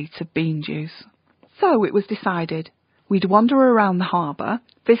the weight of bean juice. So it was decided. We'd wander around the harbour,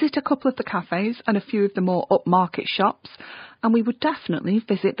 visit a couple of the cafes and a few of the more upmarket shops, and we would definitely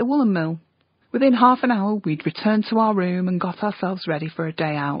visit the woolen mill. Within half an hour, we'd returned to our room and got ourselves ready for a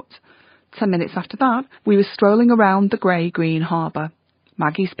day out. 10 minutes after that, we were strolling around the grey-green harbour.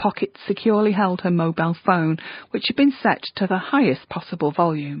 Maggie's pocket securely held her mobile phone, which had been set to the highest possible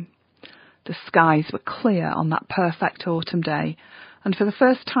volume. The skies were clear on that perfect autumn day, and for the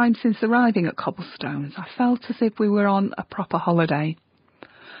first time since arriving at Cobblestones, I felt as if we were on a proper holiday.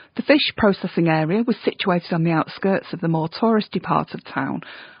 The fish processing area was situated on the outskirts of the more touristy part of town,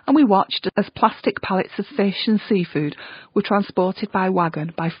 and we watched as plastic pallets of fish and seafood were transported by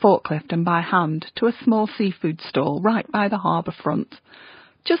WAGGON, by forklift and by hand to a small seafood stall right by the harbour front.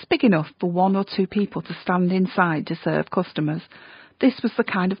 Just big enough for 1 or 2 people to stand inside to serve customers. This was the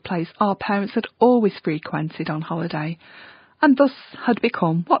kind of place our parents had always frequented on holiday, and thus had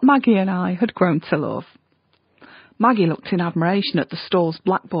become what Maggie and I had grown to love. Maggie looked in admiration at the stall's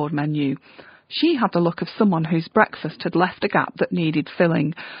blackboard menu. She had the look of someone whose breakfast had left a gap that needed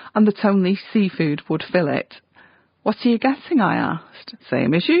filling, and that only seafood would fill it. "What are you getting?" I asked.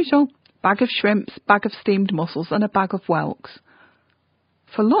 "Same as usual. Bag of shrimps, bag of steamed mussels, and a bag of whelks."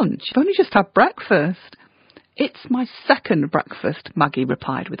 "For lunch? You've only just had breakfast." "It's my second breakfast," Maggie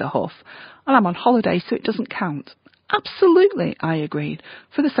replied with a huff, "and I'm on holiday, so it doesn't count." "Absolutely," I agreed,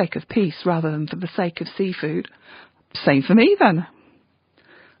 for the sake of peace rather than for the sake of seafood. "Same for me, then."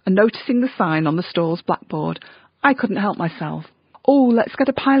 And noticing the sign on the stall's blackboard, I couldn't help myself. "Oh, let's get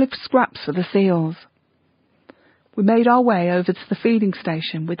a pile of scraps for the seals." We made our way over to the feeding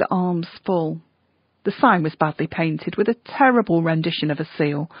station with the arms full. The sign was badly painted, with a terrible rendition of a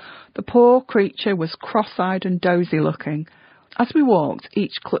seal. The poor creature was cross-eyed and dozy-looking. As we walked,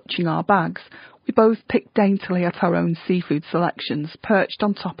 each clutching our bags, we both picked daintily at our own seafood selections, perched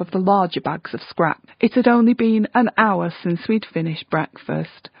on top of the larger bags of scrap. It had only been an hour since we'd finished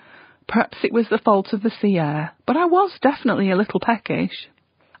breakfast. Perhaps it was the fault of the sea air, but I was definitely a little peckish.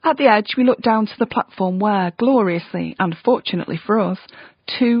 At the edge we looked down to the platform where, gloriously and fortunately for us,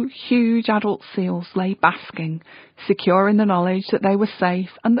 2 huge adult seals lay basking, secure in the knowledge that they were safe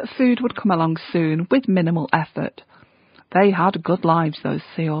and that food would come along soon with minimal effort. They had good lives, those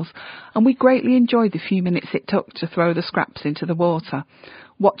seals, and we greatly enjoyed the few minutes it took to throw the scraps into the water,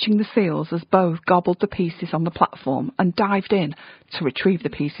 watching the seals as both gobbled the pieces on the platform and dived in to retrieve the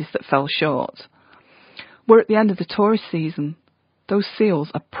pieces that fell short. We're at the end of the tourist season. Those seals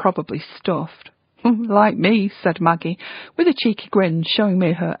are probably stuffed. Like me, said Maggie, with a cheeky grin showing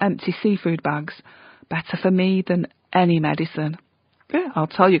me her empty seafood bags. Better for me than any medicine. Yeah, I'll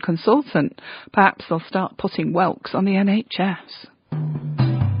tell your consultant. Perhaps they'll start putting whelks on the NHS.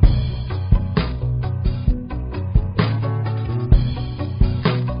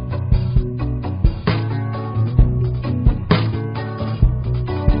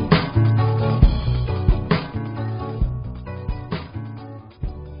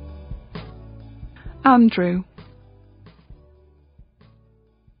 Andrew.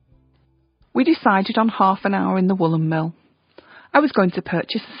 We decided on half an hour in the woolen mill. I was going to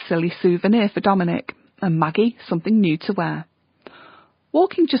purchase a silly souvenir for Dominic, and Maggie something new to wear.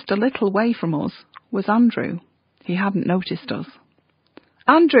 Walking just a little way from us was Andrew. He hadn't noticed us.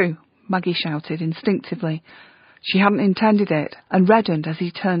 "Andrew!" Maggie shouted instinctively. She hadn't intended it, and reddened as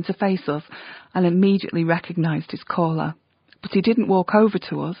he turned to face us, and immediately recognised his caller. But he didn't walk over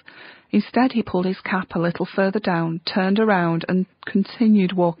to us. Instead, he pulled his cap a little further down, turned around, and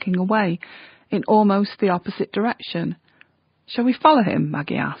continued walking away, in almost the opposite direction. "Shall we follow him?"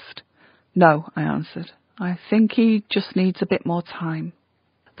 Maggie asked. "No," I answered. "I think he just needs a bit more time."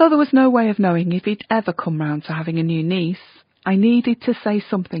 Though there was no way of knowing if he'd ever come round to having a new niece, I needed to say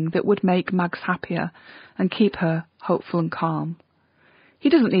something that would make Mags happier and keep her hopeful and calm. "He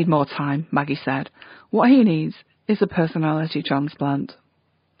doesn't need more time," Maggie said. "What he needs is a personality transplant."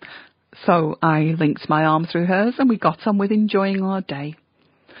 So I linked my arm through hers and we got on with enjoying our day.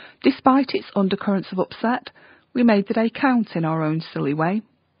 Despite its undercurrents of upset, we made the day count in our own silly way.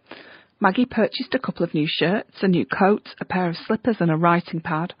 Maggie purchased a couple of new shirts, a new coat, a pair of slippers and a writing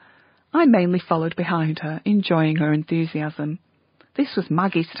pad. I mainly followed behind her, enjoying her enthusiasm. This was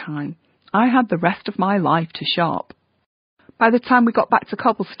Maggie's time. I had the rest of my life to shop. By the time we got back to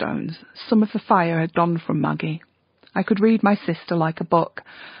Cobblestones, some of the fire had gone from Maggie. I could read my sister like a book,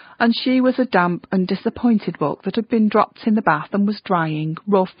 and she was a damp and disappointed book that had been dropped in the bath and was drying,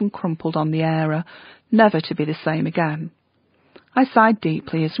 rough and crumpled on the Era, never to be the same again. I sighed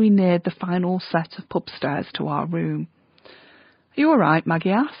deeply as we neared the final set of pub stairs to our room. "Are you all right?" Maggie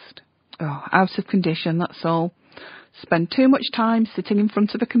asked. "Oh, out of condition, that's all. Spend too much time sitting in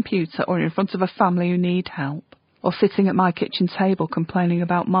front of a computer or in front of a family who need help, or sitting at my kitchen table complaining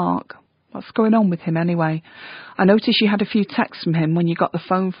about Mark. What's going on with him anyway? I noticed you had a few texts from him when you got the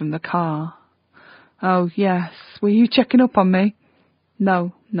phone from the car." "Oh, yes. Were you checking up on me?"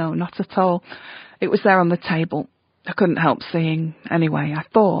 No, not at all. It was there on the table. I couldn't help seeing. Anyway, I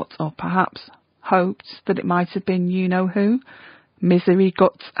thought, or perhaps hoped, that it might have been you-know-who. Misery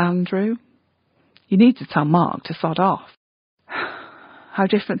Guts Andrew. You need to tell Mark to sod off." How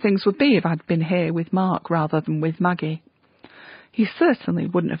different things would be if I'd been here with Mark rather than with Maggie. He certainly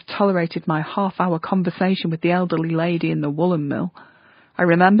wouldn't have tolerated my half-hour conversation with the elderly lady in the woolen mill. I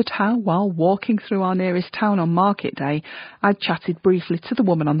remembered how, while walking through our nearest town on market day, I'd chatted briefly to the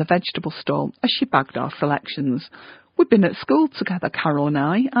woman on the vegetable stall as she bagged our selections. We'd been at school together, Carol and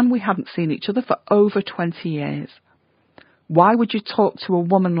I, and we hadn't seen each other for over 20 years. "Why would you talk to a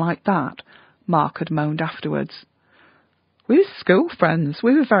woman like that?" Mark had moaned afterwards. "We were school friends.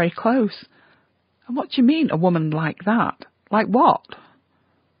 We were very close." "And what do you mean, a woman like that? Like what?"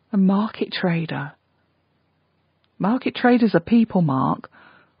 "A market trader." "Market traders are people, Mark.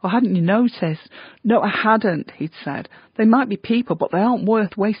 Or hadn't you noticed?" "No, I hadn't," he'd said. "They might be people, but they aren't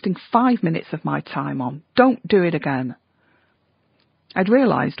worth wasting 5 minutes of my time on. Don't do it again." I'd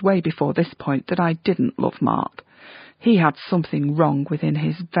realised way before this point that I didn't love Mark. He had something wrong within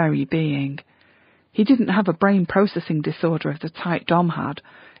his very being. He didn't have a brain processing disorder of the type Dom had.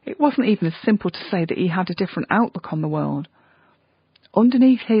 It wasn't even as simple to say that he had a different outlook on the world.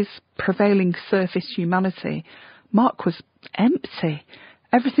 Underneath his prevailing surface humanity, Mark was empty.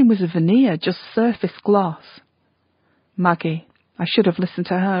 Everything was a veneer, just surface gloss. Maggie. I should have listened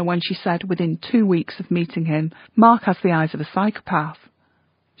to her when she said, within 2 weeks of meeting him, "Mark has the eyes of a psychopath."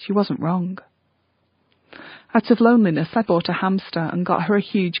 She wasn't wrong. Out of loneliness, I bought a hamster and got her a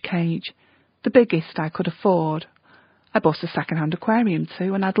huge cage, the biggest I could afford. I bought a second-hand aquarium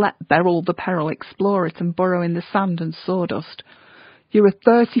too, and I'd let Beryl the Peril explore it and burrow in the sand and sawdust. "You're a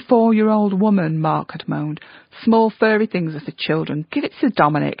 34-year-old woman," Mark had moaned. "Small furry things are for children. Give it to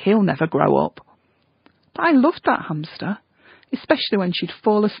Dominic, he'll never grow up." But I loved that hamster, especially when she'd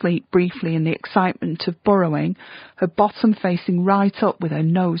fall asleep briefly in the excitement of burrowing, her bottom facing right up with her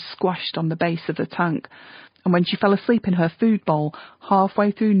nose squashed on the base of the tank, and when she fell asleep in her food bowl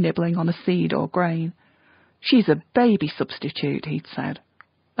halfway through nibbling on a seed or grain. "She's a baby substitute," he'd said.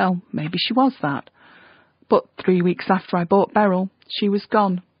 Well, maybe she was that. But 3 weeks after I bought Beryl, she was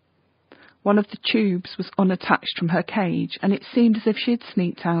gone. One of the tubes was unattached from her cage, and it seemed as if she had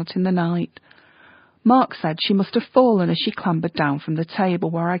sneaked out in the night. Mark said she must have fallen as she clambered down from the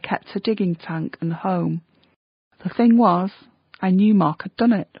table where I kept her digging tank and home. The thing was, I knew Mark had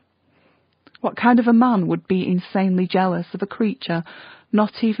done it. What kind of a man would be insanely jealous of a creature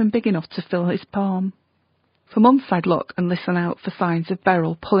not even big enough to fill his palm? For months I'd look and listen out for signs of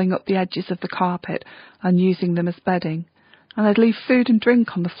Beryl pulling up the edges of the carpet and using them as bedding, and I'd leave food and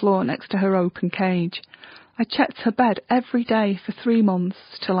drink on the floor next to her open cage. I checked her bed every day for 3 months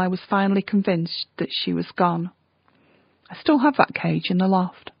till I was finally convinced that she was gone. I still have that cage in the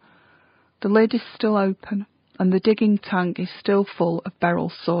loft. The lid is still open, and the digging tank is still full of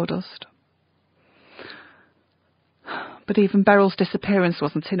Beryl's sawdust. But even Beryl's disappearance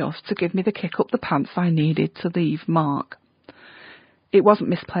wasn't enough to give me the kick up the pants I needed to leave Mark. It wasn't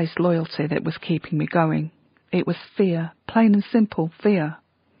misplaced loyalty that was keeping me going. It was fear, plain and simple fear.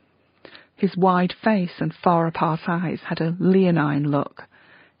 His wide face and far-apart eyes had a leonine look.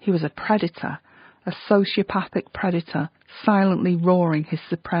 He was a predator, a sociopathic predator, silently roaring his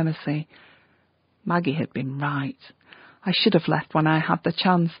supremacy. Maggie had been right. I should have left when I had the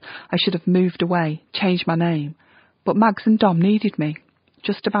chance. I should have moved away, changed my name. But Mags and Dom needed me,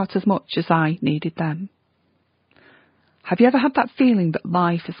 just about as much as I needed them. Have you ever had that feeling that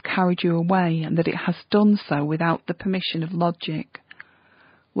life has carried you away and that it has done so without the permission of logic?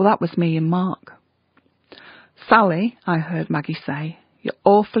 Well, that was me and Mark. "Sally," I heard Maggie say, "you're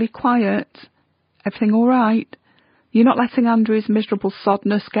awfully quiet. Everything all right? You're not letting Andrew's miserable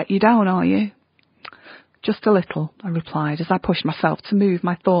sodness get you down, are you?" "Just a little," I replied as I pushed myself to move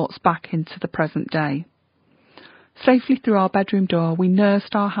my thoughts back into the present day. Safely through our bedroom door, we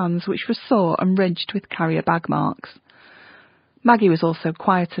nursed our hands, which were sore and ridged with carrier bag marks. Maggie was also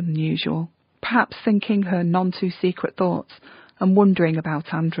quieter than usual, perhaps thinking her none-too-secret thoughts and wondering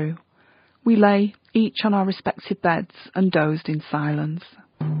about Andrew. We lay, each on our respective beds, and dozed in silence.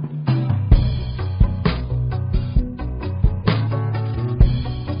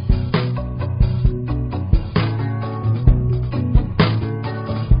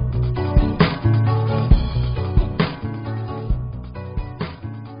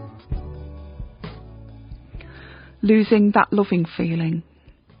 Losing that loving feeling.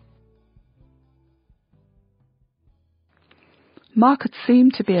 Mark had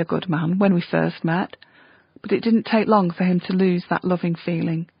seemed to be a good man when we first met, but it didn't take long for him to lose that loving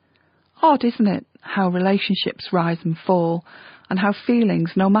feeling. Odd, isn't it, how relationships rise and fall, and how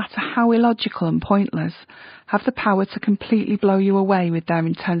feelings, no matter how illogical and pointless, have the power to completely blow you away with their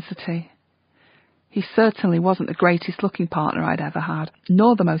intensity. He certainly wasn't the greatest looking partner I'd ever had,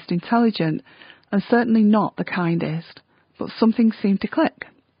 nor the most intelligent, and certainly not the kindest, but something seemed to click.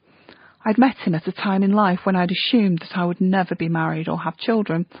 I'd met him at a time in life when I'd assumed that I would never be married or have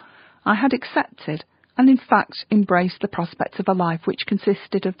children. I had accepted, and in fact embraced the prospect of a life which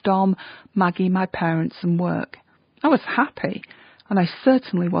consisted of Dom, Maggie, my parents and work. I was happy, and I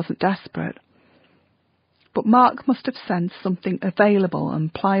certainly wasn't desperate. But Mark must have sensed something available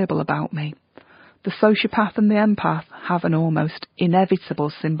and pliable about me. The sociopath and the empath have an almost inevitable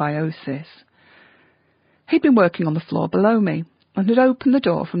symbiosis. He'd been working on the floor below me and had opened the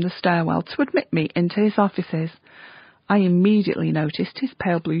door from the stairwell to admit me into his offices. I immediately noticed his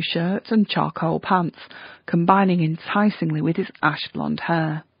pale blue shirt and charcoal pants, combining enticingly with his ash blonde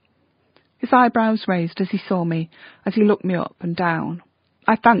hair. His eyebrows raised as he saw me, as he looked me up and down.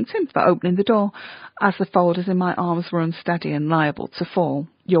 I thanked him for opening the door, as the folders in my arms were unsteady and liable to fall.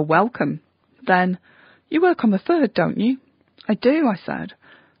 "You're welcome." Then, "You work on the 3rd, don't you?" "I do," I said.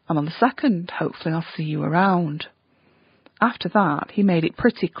 "I'm on the 2nd. Hopefully I'll see you around." After that, he made it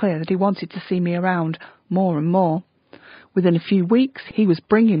pretty clear that he wanted to see me around more and more. Within a few weeks, he was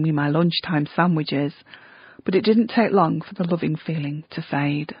bringing me my lunchtime sandwiches, but it didn't take long for the loving feeling to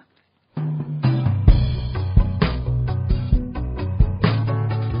fade.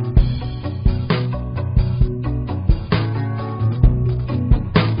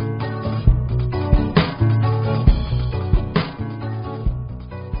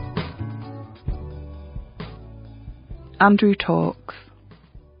 Andrew talks.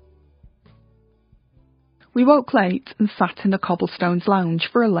 We woke late and sat in the cobblestones lounge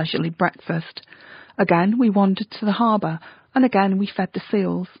for a leisurely breakfast. Again we wandered to the harbour, and again we fed the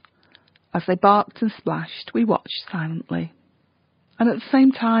seals. As they barked and splashed, we watched silently. And at the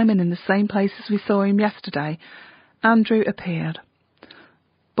same time and in the same place as we saw him yesterday, Andrew appeared.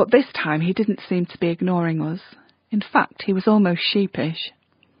 But this time he didn't seem to be ignoring us. In fact, he was almost sheepish.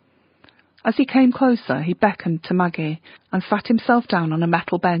 As he came closer, he beckoned to Maggie and sat himself down on a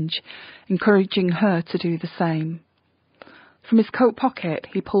metal bench, encouraging her to do the same. From his coat pocket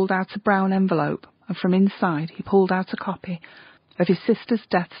he pulled out a brown envelope, and from inside he pulled out a copy of his sister's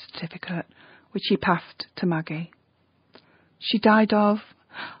death certificate, which he passed to Maggie. She died of...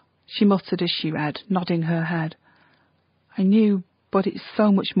 she muttered as she read, nodding her head. I knew, but it's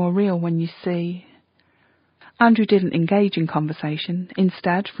so much more real when you see... Andrew didn't engage in conversation.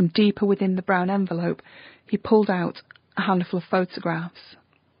 Instead, from deeper within the brown envelope, he pulled out a handful of photographs.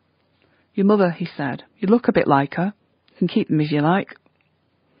 Your mother, he said. You look a bit like her. You can keep them if you like.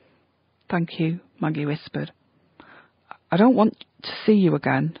 Thank you, Maggie whispered. I don't want to see you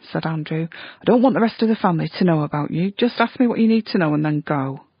again, said Andrew. I don't want the rest of the family to know about you. Just ask me what you need to know and then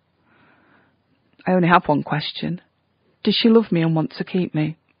go. I only have one question. Does she love me and want to keep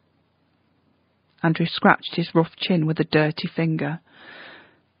me? Andrew scratched his rough chin with a dirty finger.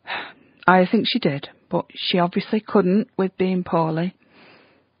 I think she did, but she obviously couldn't with being poorly.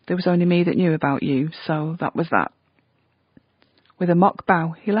 There was only me that knew about you, so that was that. With a mock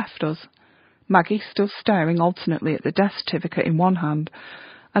bow, he left us. Maggie still staring alternately at the death certificate in one hand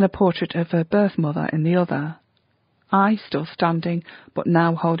and a portrait of her birth mother in the other. I still standing, but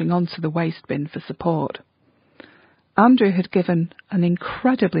now holding on to the waste bin for support. Andrew had given an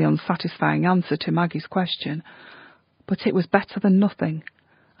incredibly unsatisfying answer to Maggie's question, but it was better than nothing,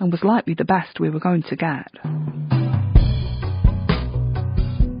 and was likely the best we were going to get.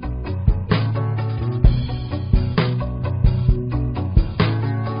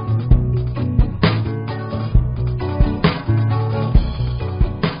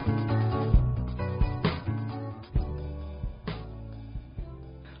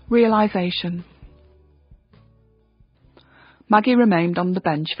 Realisation. Maggie remained on the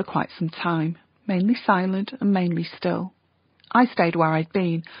bench for quite some time, mainly silent and mainly still. I stayed where I'd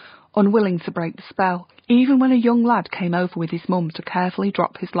been, unwilling to break the spell. Even when a young lad came over with his mum to carefully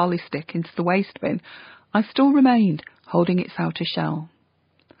drop his lolly stick into the waste bin, I still remained, holding its outer shell.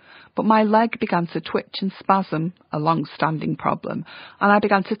 But my leg began to twitch and spasm, a long-standing problem, and I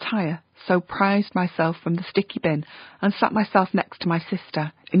began to tire, so prized myself from the sticky bin and sat myself next to my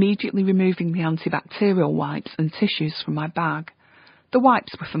sister, immediately removing the antibacterial wipes and tissues from my bag. The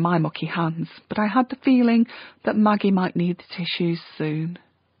wipes were for my mucky hands, but I had the feeling that Maggie might need the tissues soon.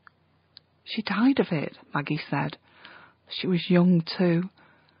 She died of it, Maggie said. She was young too.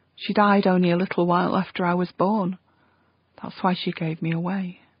 She died only a little while after I was born. That's why she gave me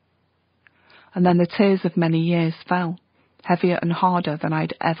away. And then the tears of many years fell, heavier and harder than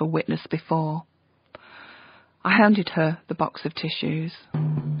I'd ever witnessed before. I handed her the box of tissues.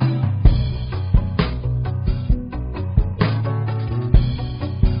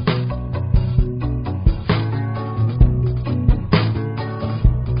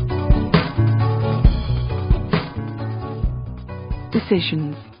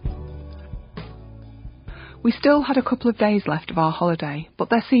 Decisions. We still had a couple of days left of our holiday, but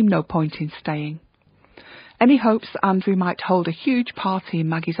there seemed no point in staying. Any hopes that Andrew might hold a huge party in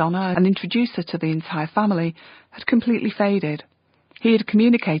Maggie's honour and introduce her to the entire family had completely faded. He had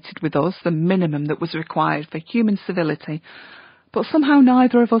communicated with us the minimum that was required for human civility, but somehow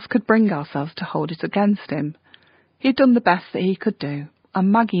neither of us could bring ourselves to hold it against him. He had done the best that he could do,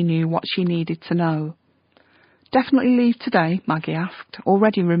 and Maggie knew what she needed to know. Definitely leave today, Maggie asked,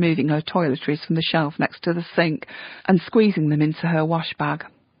 already removing her toiletries from the shelf next to the sink and squeezing them into her wash bag.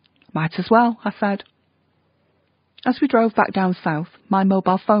 Might as well, I said. As we drove back down south, my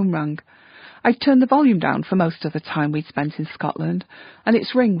mobile phone rang. I'd turned the volume down for most of the time we'd spent in Scotland, and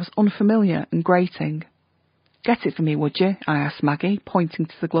its ring was unfamiliar and grating. Get it for me, would you? I asked Maggie, pointing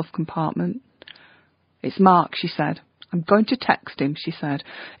to the glove compartment. It's Mark, she said. I'm going to text him, she said,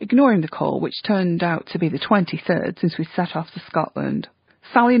 ignoring the call, which turned out to be the 23rd since we set off to Scotland.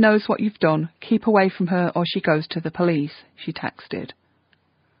 Sally knows what you've done. Keep away from her or she goes to the police, she texted.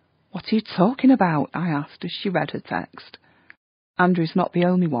 What are you talking about? I asked as she read her text. Andrew's not the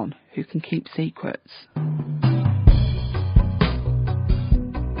only one who can keep secrets.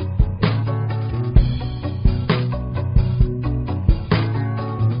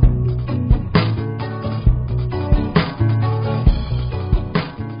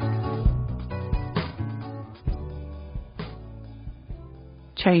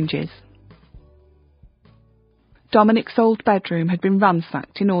 Changes. Dominic's old bedroom had been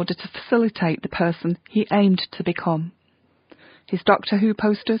ransacked in order to facilitate the person he aimed to become. His Doctor Who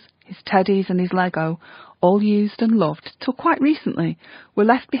posters, his teddies and his Lego, all used and loved till quite recently, were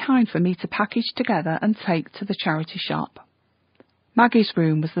left behind for me to package together and take to the charity shop. Maggie's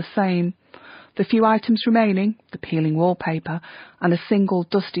room was the same. The few items remaining, the peeling wallpaper and a single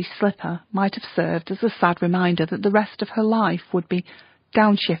dusty slipper, might have served as a sad reminder that the rest of her life would be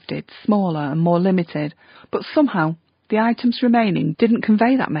downshifted, smaller and more limited, but somehow the items remaining didn't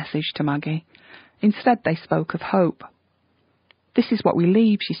convey that message to Maggie. Instead they spoke of hope. "This is what we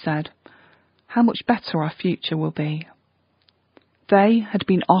leave," she said. "How much better our future will be." They had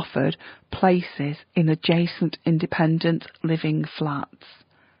been offered places in adjacent independent living flats.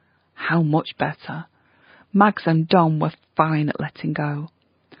 How much better. Mags and Dom were fine at letting go.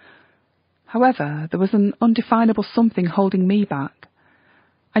 However, there was an undefinable something holding me back.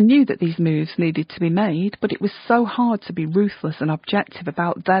 I knew that these moves needed to be made, but it was so hard to be ruthless and objective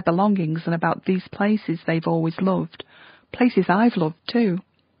about their belongings and about these places they've always loved, places I've loved too.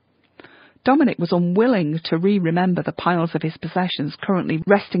 Dominic was unwilling to remember the piles of his possessions currently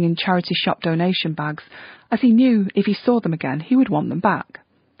resting in charity shop donation bags, as he knew if he saw them again he would want them back.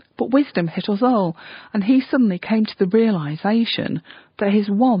 But wisdom hit us all, and he suddenly came to the realisation that his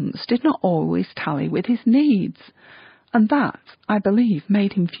wants did not always tally with his needs, and that, I believe,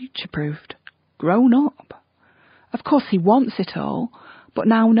 made him future-proofed, grown up. Of course he wants it all, but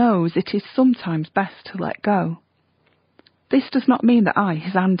now knows it is sometimes best to let go. This does not mean that I,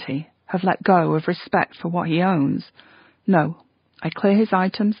 his auntie, have let go of respect for what he owns. No, I clear his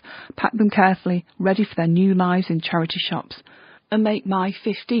items, pack them carefully, ready for their new lives in charity shops, and make my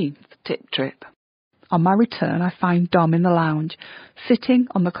 15th tip trip. On my return, I find Dom in the lounge, sitting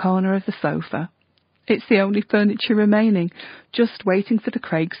on the corner of the sofa. It's the only furniture remaining, just waiting for the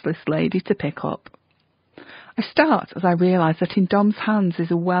Craigslist lady to pick up. I start as I realise that in Dom's hands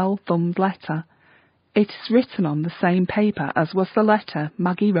is a well-thumbed letter. It is written on the same paper as was the letter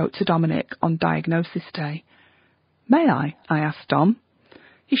Maggie wrote to Dominic on diagnosis day. "May I asked Dom.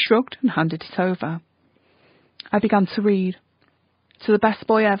 He shrugged and handed it over. I began to read. "To the best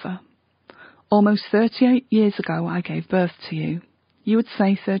boy ever. Almost 38 years ago I gave birth to you. You would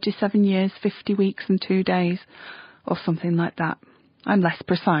say 37 years, 50 weeks and 2 days, or something like that. I'm less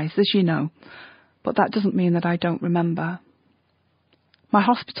precise, as you know, but that doesn't mean that I don't remember. My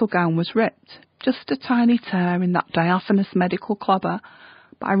hospital gown was ripped, just a tiny tear in that diaphanous medical clobber,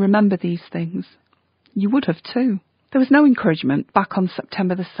 but I remember these things. You would have too. There was no encouragement back on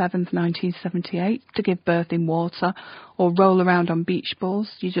September the 7th, 1978, to give birth in water or roll around on beach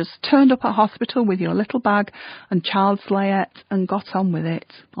balls. You just turned up at hospital with your little bag and child's layette and got on with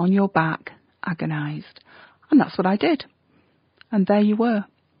it, on your back, agonised. And that's what I did. And there you were,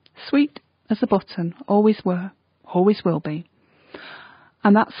 sweet as a button, always were, always will be.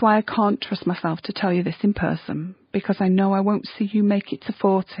 And that's why I can't trust myself to tell you this in person, because I know I won't see you make it to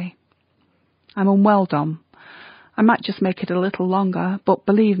 40. I'm unwell, Dom. I might just make it a little longer, but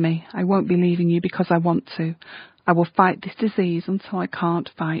believe me, I won't be leaving you because I want to. I will fight this disease until I can't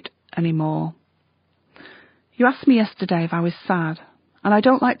fight anymore. You asked me yesterday if I was sad, and I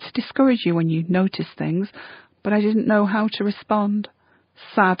don't like to discourage you when you notice things, but I didn't know how to respond.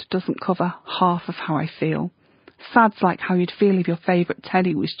 Sad doesn't cover half of how I feel. Sad's like how you'd feel if your favourite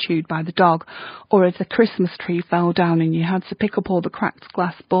teddy was chewed by the dog, or if the Christmas tree fell down and you had to pick up all the cracked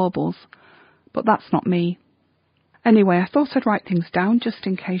glass baubles. But that's not me. Anyway, I thought I'd write things down just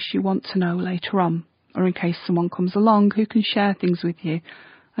in case you want to know later on, or in case someone comes along who can share things with you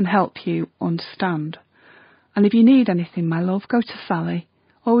and help you understand. And if you need anything, my love, go to Sally.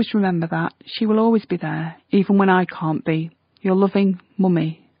 Always remember that. She will always be there, even when I can't be. Your loving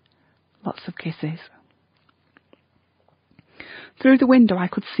Mummy. Lots of kisses. Through the window I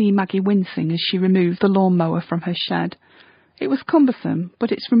could see Maggie wincing as she removed the lawnmower from her shed. It was cumbersome,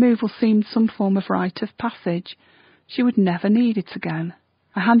 but its removal seemed some form of rite of passage. She would never need it again.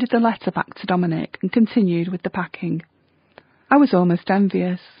 I handed the letter back to Dominic and continued with the packing. I was almost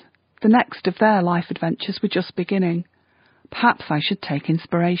envious. The next of their life adventures were just beginning. Perhaps I should take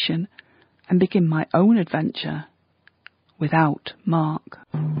inspiration and begin my own adventure without Mark.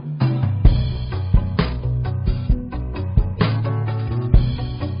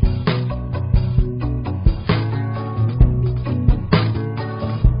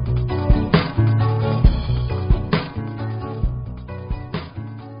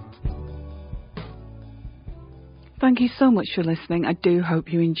 Thank you so much for listening. I do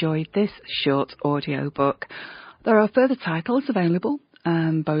hope you enjoyed this short audiobook. There are further titles available,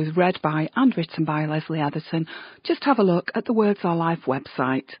 both read by and written by Lesley Atherton. Just have a look at the Words Are Life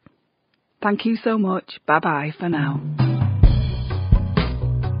website. Thank you so much. Bye-bye for now.